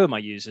saying, who are my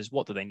users?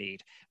 What do they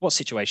need? What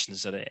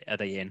situations are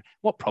they in?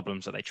 What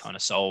problems are they trying to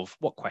solve?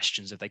 What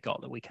questions have they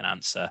got that we can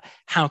answer?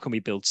 How can we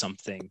build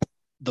something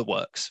that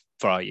works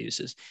for our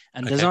users?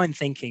 And design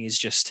thinking is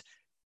just,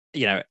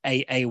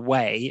 a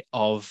way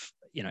of,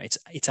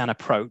 it's an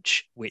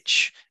approach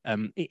which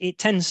it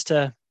tends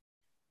to,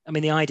 I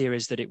mean, the idea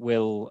is that it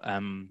will,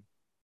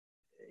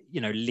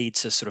 lead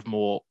to sort of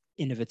more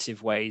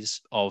innovative ways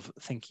of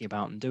thinking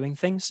about and doing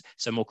things.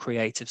 So more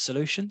creative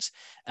solutions,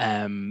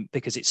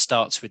 because it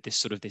starts with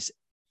this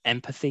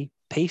empathy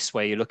piece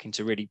where you're looking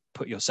to really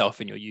put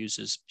yourself in your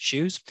users'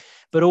 shoes.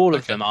 But all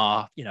of them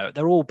are,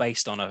 they're all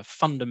based on a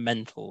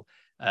fundamental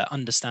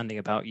understanding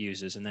about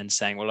users, and then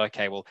saying, well,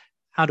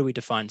 how do we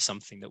define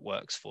something that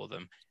works for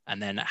them?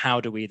 And then how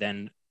do we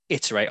then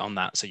iterate on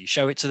that? So you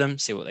show it to them,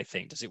 see what they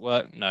think. Does it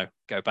work? No,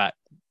 go back,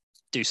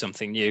 do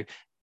something new,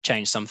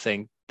 change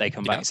something. They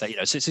come back and say,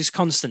 so it's this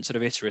constant sort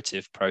of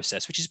iterative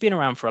process, which has been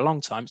around for a long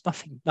time.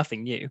 It's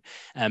nothing new.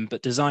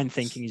 But design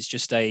thinking is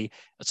just a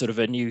sort of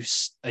a new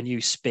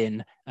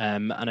spin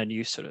and a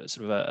new sort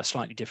of a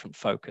slightly different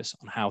focus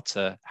on how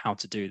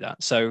to do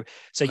that. So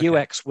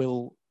UX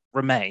will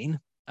remain.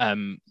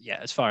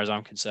 As far as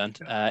I'm concerned,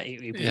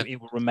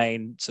 it will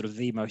remain sort of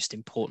the most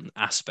important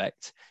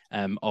aspect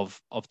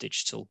of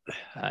digital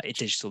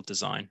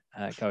design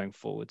going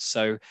forward.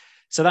 So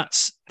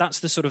that's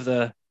the sort of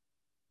the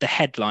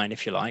headline,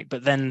 if you like.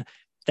 But then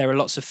there are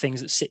lots of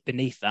things that sit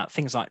beneath that,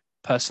 things like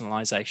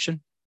personalization,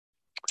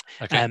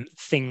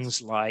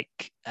 things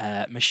like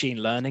machine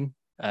learning,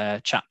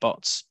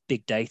 chatbots,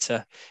 big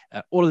data,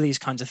 all of these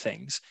kinds of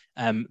things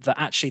that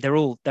actually they're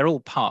all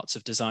parts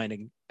of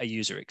designing a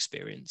user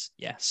experience.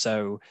 Yeah.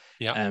 So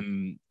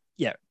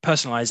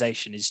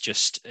personalization is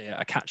just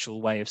a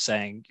catch-all way of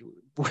saying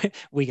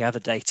we gather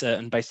data,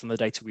 and based on the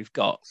data we've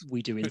got,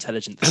 we do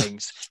intelligent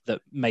things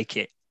that make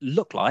it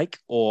look like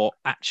or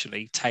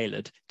actually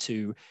tailored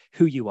to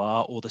who you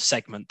are or the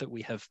segment that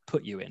we have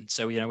put you in.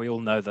 So, we all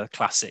know the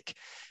classic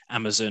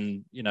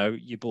Amazon,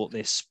 you bought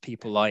this,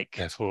 people who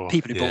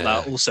bought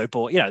that also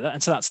bought,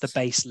 and so that's the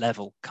base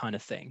level kind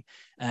of thing.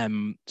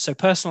 So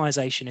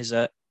personalization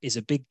is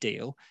a big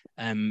deal.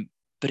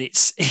 But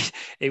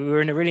we're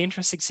in a really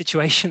interesting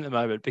situation at the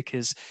moment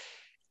because,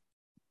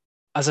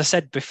 as I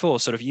said before,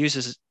 sort of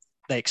users,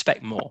 they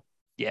expect more.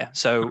 Yeah.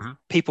 So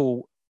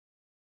people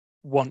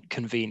want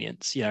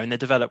convenience. In the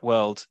developed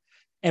world,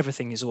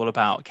 everything is all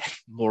about getting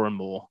more and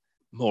more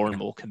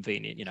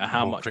convenient.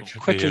 How much more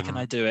quickly can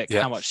I do it?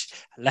 How much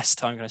less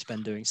time can I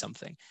spend doing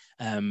something?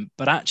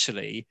 But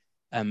actually,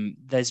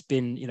 there's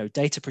been,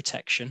 data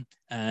protection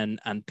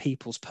and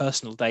people's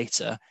personal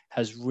data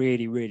has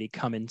really, really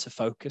come into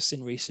focus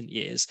in recent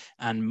years,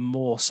 and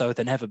more so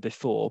than ever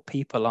before.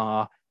 People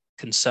are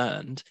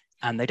concerned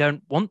and they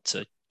don't want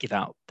to give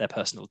out their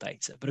personal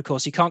data. But of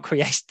course, you can't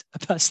create a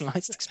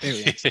personalized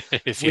experience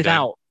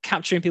without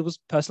capturing people's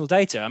personal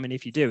data. I mean,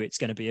 if you do, it's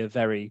going to be a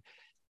very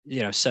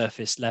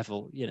surface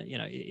level.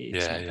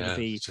 It's not going to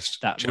be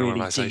that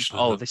really deep.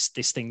 Oh,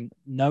 this thing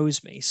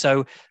knows me.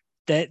 So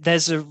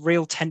there's a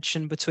real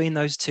tension between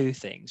those two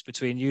things,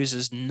 between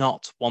users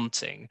not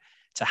wanting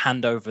to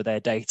hand over their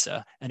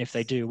data, and if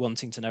they do,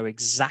 wanting to know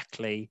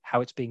exactly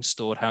how it's being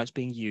stored, how it's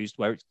being used,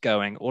 where it's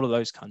going, all of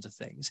those kinds of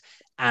things,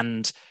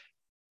 and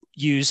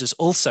users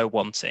also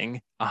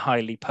wanting a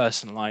highly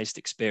personalized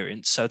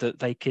experience so that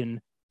they can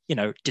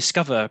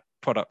discover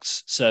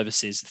products,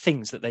 services,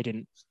 things that they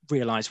didn't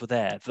realize were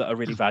there that are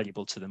really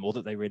valuable to them or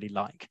that they really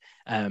like.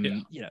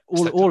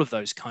 All of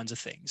those kinds of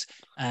things.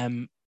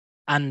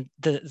 And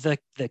the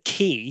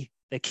key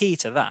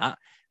to that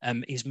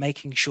is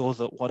making sure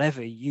that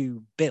whatever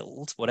you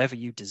build, whatever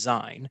you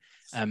design,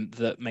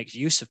 that makes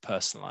use of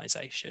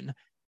personalization,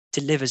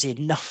 delivers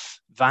enough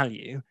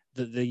value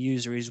that the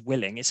user is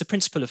willing. It's a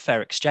principle of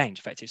fair exchange.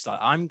 Effectively, it's like,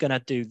 I'm going to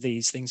do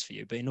these things for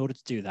you, but in order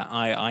to do that,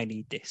 I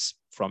need this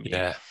from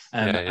you.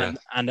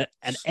 And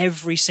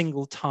every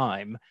single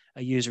time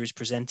a user is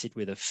presented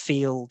with a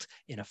field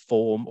in a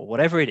form or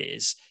whatever it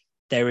is,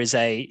 there is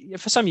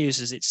for some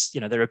users, it's,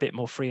 they're a bit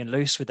more free and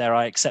loose with their,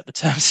 I accept the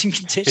terms and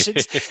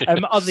conditions.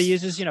 Other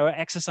users,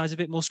 exercise a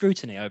bit more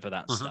scrutiny over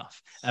that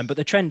stuff. But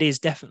the trend is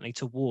definitely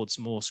towards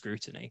more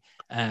scrutiny.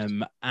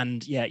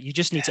 You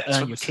just need to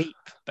earn your keep,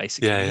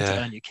 basically. You need to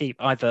earn your keep,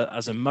 either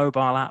as a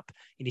mobile app,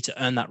 you need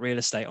to earn that real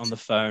estate on the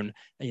phone,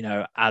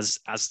 as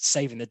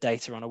saving the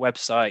data on a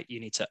website,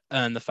 you need to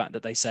earn the fact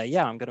that they say,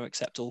 I'm going to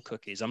accept all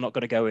cookies. I'm not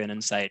going to go in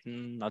and say,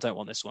 I don't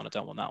want this one, I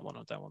don't want that one,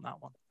 I don't want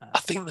that one. I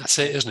think that's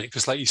it, isn't it?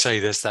 Because like you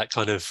say, there's that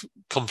kind of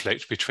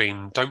conflict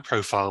between don't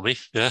profile me,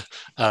 but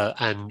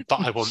I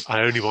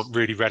only want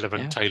really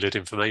relevant, tailored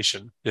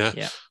information,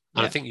 And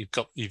I think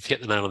you've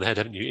hit the nail on the head,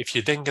 haven't you? If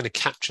you're then going to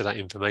capture that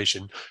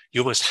information,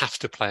 you almost have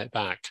to play it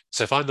back.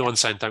 So if I'm the one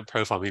saying don't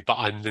profile me, but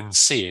I'm then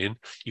seeing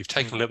you've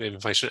taken a little bit of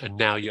information and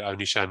now you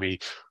only show me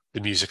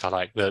the music I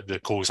like, the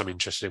calls I'm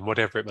interested in,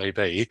 whatever it may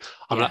be,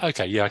 I'm like,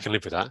 okay, I can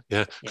live with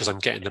that, because I'm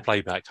getting the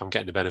playback, I'm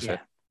getting the benefit.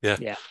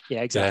 Yeah,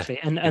 exactly.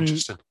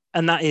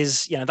 And that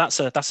is,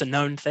 that's a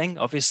known thing,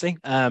 obviously.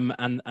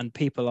 And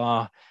people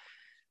are,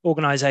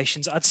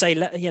 organizations, I'd say,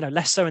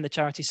 less so in the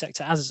charity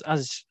sector, as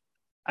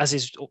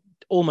is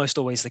almost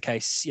always the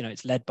case.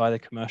 It's led by the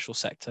commercial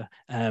sector,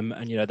 and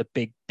the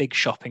big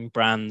shopping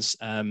brands,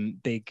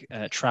 big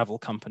travel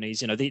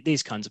companies,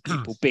 these kinds of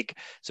people, big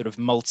sort of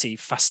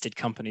multi-faceted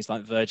companies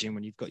like Virgin,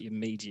 when you've got your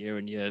media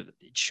and your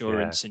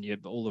insurance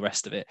and all the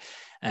rest of it.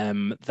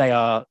 They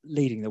are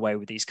leading the way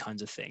with these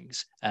kinds of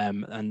things,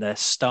 and they're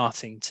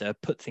starting to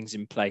put things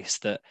in place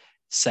that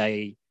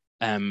say,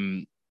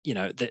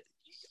 that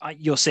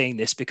you're seeing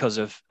this because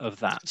of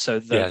that. So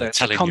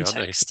the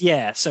context,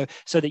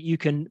 so that you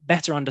can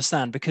better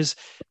understand, because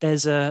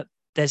there's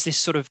this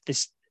sort of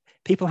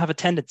people have a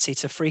tendency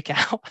to freak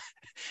out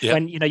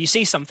when you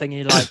see something and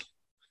you're like,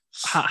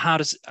 how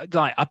does,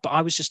 like,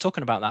 I was just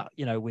talking about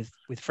that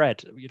with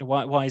Fred,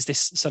 why is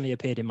this suddenly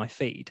appeared in my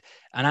feed?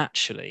 And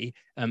actually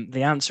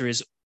the answer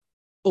is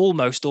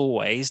almost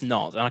always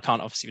not, and I can't,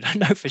 obviously, we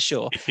don't know for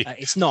sure.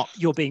 It's not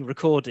you're being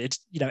recorded,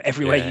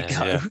 everywhere you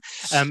go.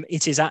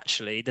 It is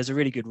actually, there's a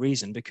really good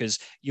reason, because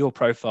your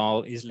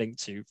profile is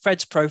linked to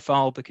Fred's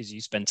profile because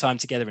you spend time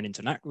together and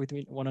interact with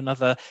one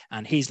another,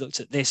 and he's looked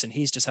at this and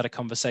he's just had a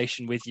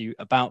conversation with you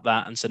about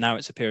that, and so now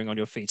it's appearing on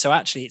your feed. So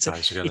actually,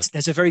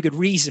 there's a very good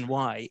reason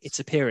why it's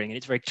appearing, and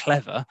it's very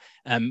clever.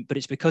 But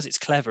it's because it's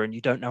clever and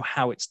you don't know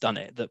how it's done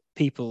it that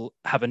people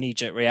have a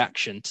knee-jerk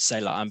reaction to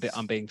say, like,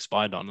 I'm being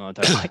spied on and I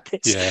don't like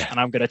this. and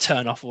I'm going to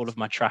turn off all of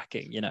my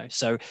tracking,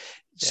 so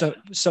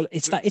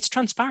it's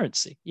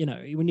transparency.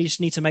 We just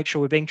need to make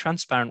sure we're being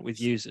transparent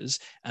with users,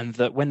 and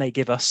that when they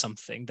give us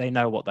something, they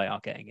know what they are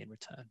getting in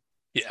return.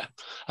 Yeah,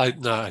 I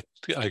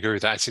agree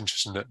with that. It's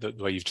interesting that the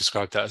way you've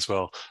described that as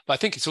well. But I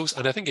think it's also,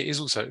 and I think it is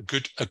also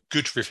a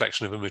good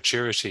reflection of a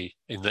maturity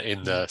in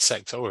the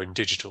sector or in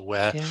digital,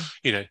 where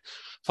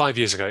 5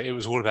 years ago it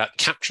was all about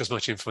capture as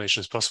much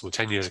information as possible.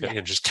 10 years ago,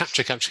 just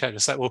capture.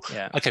 It's like, well,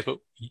 okay, but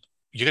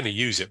you're going to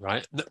use it,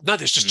 right? No,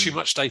 there's just too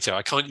much data.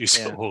 I can't use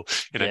it all.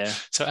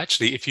 So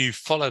actually, if you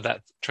follow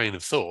that train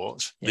of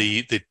thought,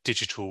 the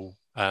digital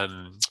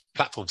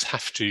platforms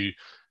have to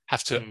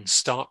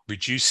start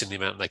reducing the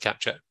amount they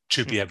capture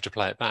to be able to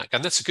play it back,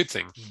 and that's a good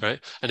thing, right?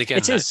 And again,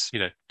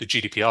 the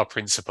GDPR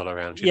principle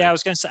around. I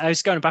was going to say, I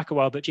was going back a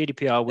while, but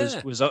GDPR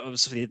was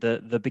obviously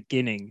the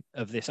beginning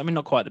of this. I mean,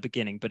 not quite the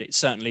beginning, but it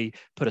certainly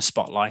put a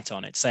spotlight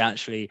on it. Say,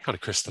 actually, kind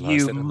of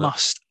crystallized you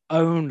must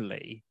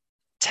only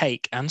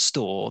take and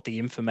store the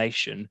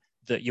information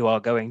that you are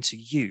going to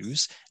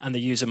use, and the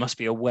user must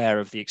be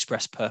aware of the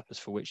express purpose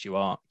for which you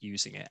are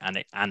using it,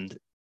 and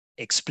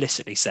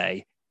explicitly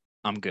say,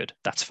 I'm good,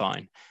 that's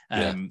fine.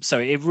 So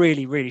it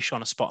really, really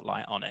shone a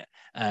spotlight on it,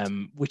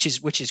 which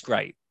is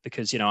great,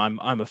 because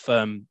I'm a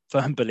firm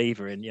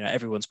believer in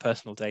everyone's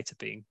personal data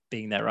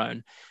being their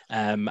own,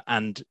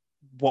 and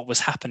what was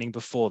happening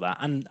before that.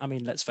 And I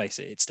mean, let's face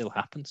it still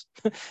happens.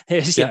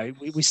 We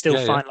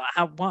still find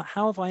like,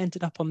 how have I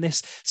ended up on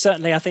this?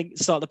 Certainly, I think at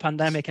the start of the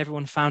pandemic,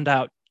 everyone found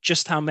out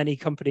just how many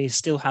companies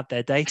still had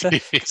their data,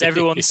 because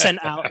everyone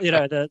sent out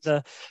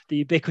the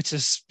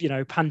ubiquitous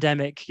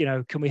pandemic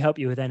can we help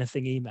you with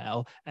anything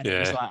email, and it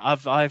was like,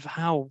 I've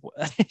how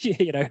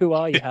who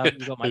are you, how have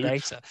you got my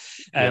data?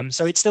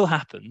 So it still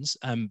happens,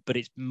 but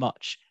it's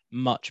much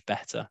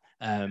better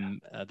than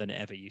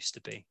it ever used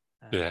to be.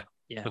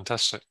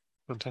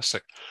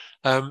 Fantastic.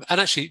 And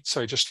actually,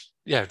 sorry, just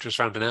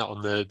rounding out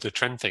on the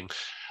trend thing,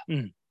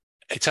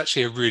 it's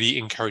actually a really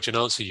encouraging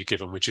answer you've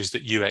given, which is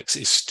that UX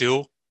is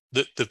still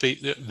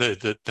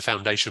the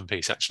foundation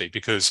piece, actually,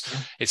 because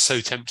it's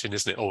so tempting,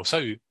 isn't it? Or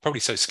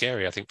probably so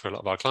scary, I think, for a lot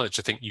of our clients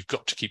to think you've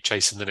got to keep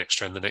chasing the next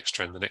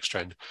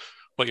trend.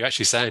 What you're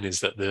actually saying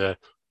is that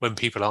when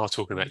people are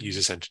talking about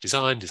user-centered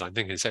design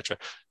thinking, etc.,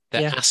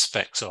 there are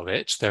aspects of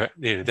it. There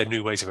are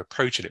new ways of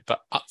approaching it,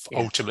 but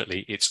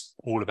ultimately it's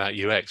all about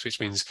UX, which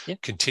means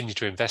continue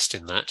to invest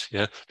in that,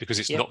 because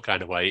it's not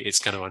going away. It's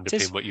going to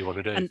underpin what you want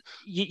to do. And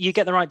you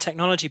get the right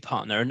technology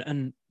partner,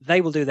 and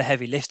they will do the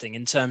heavy lifting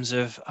in terms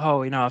of,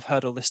 I've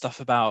heard all this stuff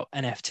about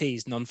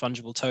NFTs,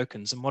 non-fungible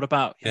tokens, and what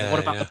about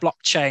the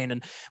blockchain,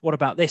 and what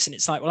about this? And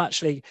it's like, well,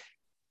 actually,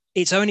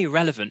 it's only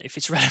relevant if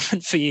it's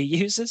relevant for your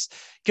users,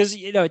 because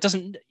you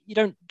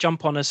don't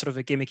jump on a sort of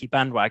a gimmicky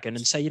bandwagon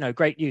and say,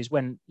 great news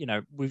when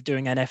we're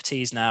doing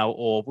NFTs now,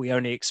 or we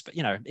only expect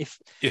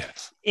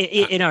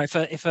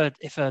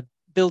if a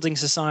building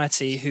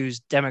society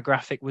whose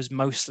demographic was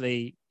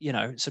mostly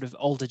sort of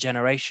older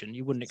generation,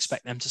 you wouldn't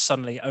expect them to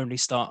suddenly only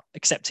start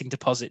accepting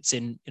deposits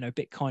in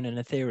Bitcoin and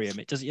Ethereum.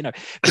 It doesn't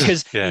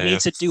because you need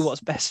to do what's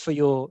best for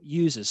your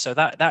users. So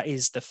that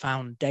is the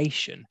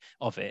foundation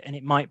of it. And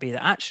it might be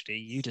that actually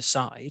you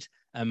decide,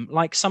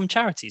 like some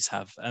charities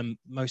have,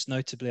 most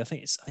notably I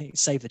think it's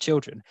Save the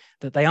Children,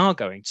 that they are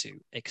going to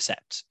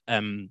accept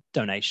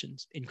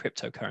donations in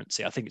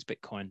cryptocurrency. I think it's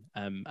Bitcoin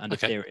and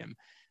Ethereum.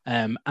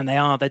 And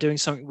they're doing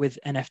something with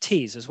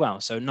NFTs as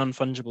well, so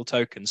non-fungible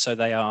tokens. So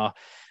they are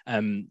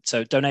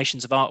so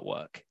donations of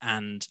artwork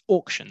and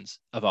auctions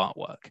of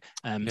artwork.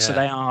 So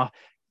they are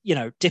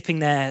dipping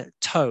their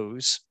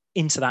toes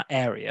into that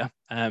area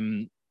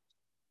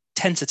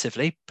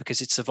tentatively,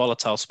 because it's a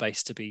volatile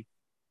space to be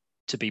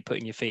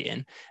putting your feet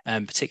in,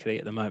 particularly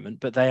at the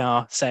moment. But they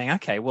are saying,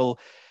 okay, well,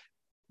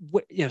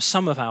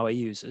 some of our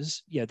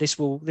users, this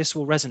will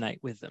resonate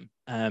with them,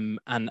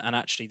 and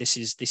actually this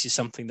is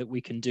something that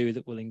we can do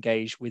that will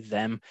engage with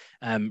them,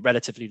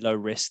 relatively low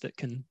risk, that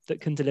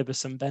can deliver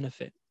some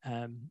benefit.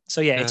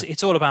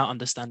 It's all about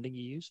understanding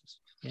your users.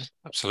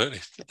 Absolutely.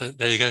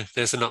 There you go.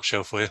 There's a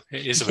nutshell for you.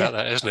 It is about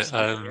that, isn't it?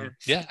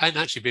 And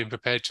actually being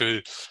prepared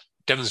to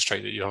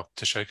demonstrate that you are,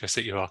 to showcase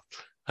that you are.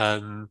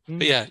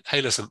 But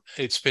hey, listen,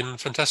 it's been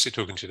fantastic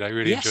talking to you today.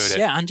 Really enjoyed it.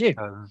 Yeah, and you.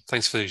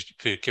 Thanks for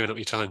giving up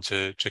your time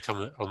to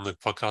come on the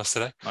podcast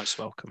today. Most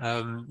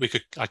welcome.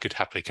 I could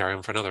happily carry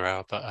on for another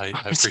hour, but I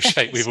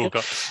appreciate we've all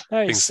got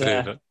things to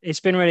do. But it's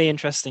been really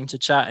interesting to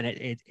chat,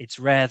 and it's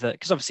rare that,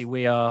 because obviously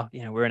we are,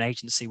 we're an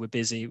agency, we're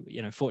busy,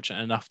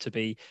 fortunate enough to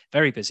be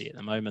very busy at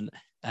the moment.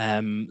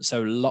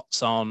 So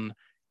lots on,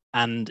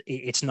 and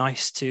it's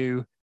nice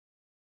to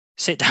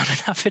sit down and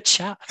have a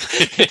chat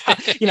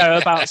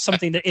about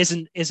something that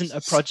isn't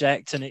a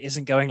project, and it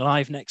isn't going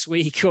live next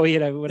week, or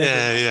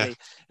whatever.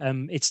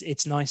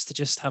 It's nice to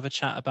just have a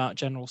chat about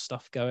general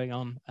stuff going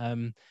on,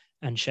 and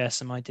share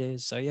some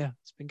ideas. So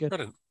it's been good.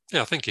 Brilliant.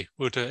 Yeah, thank you.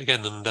 We'll do it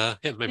again, and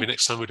maybe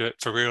next time we'll do it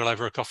for real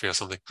over a coffee or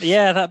something.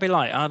 That'd be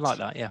I'd like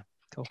that. Yeah,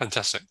 cool.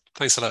 Fantastic.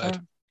 Thanks a lot,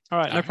 Ed. All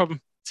right, no problem.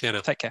 See you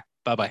now. Take care.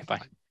 Bye.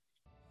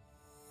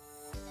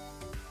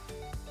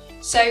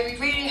 So we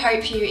really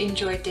hope you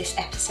enjoyed this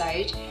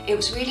episode. It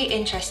was really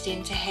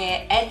interesting to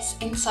hear Ed's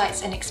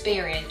insights and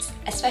experience,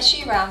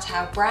 especially around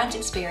how brand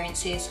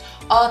experiences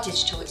are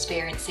digital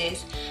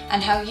experiences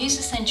and how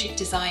user-centric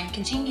design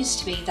continues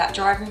to be that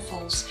driving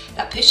force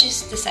that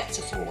pushes the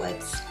sector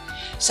forwards.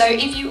 So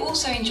if you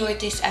also enjoyed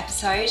this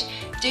episode,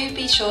 do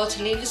be sure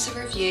to leave us a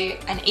review,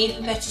 and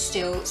even better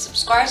still,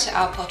 subscribe to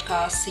our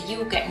podcast so you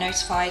will get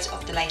notified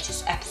of the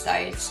latest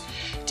episodes.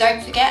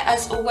 Don't forget,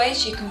 as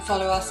always, you can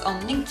follow us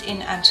on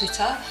LinkedIn and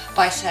Twitter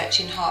by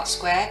searching Heart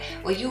Square,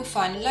 where you'll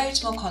find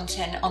loads more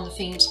content on the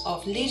themes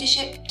of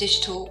leadership,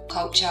 digital,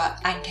 culture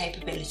and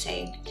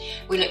capability.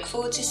 We look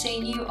forward to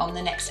seeing you on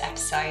the next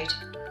episode.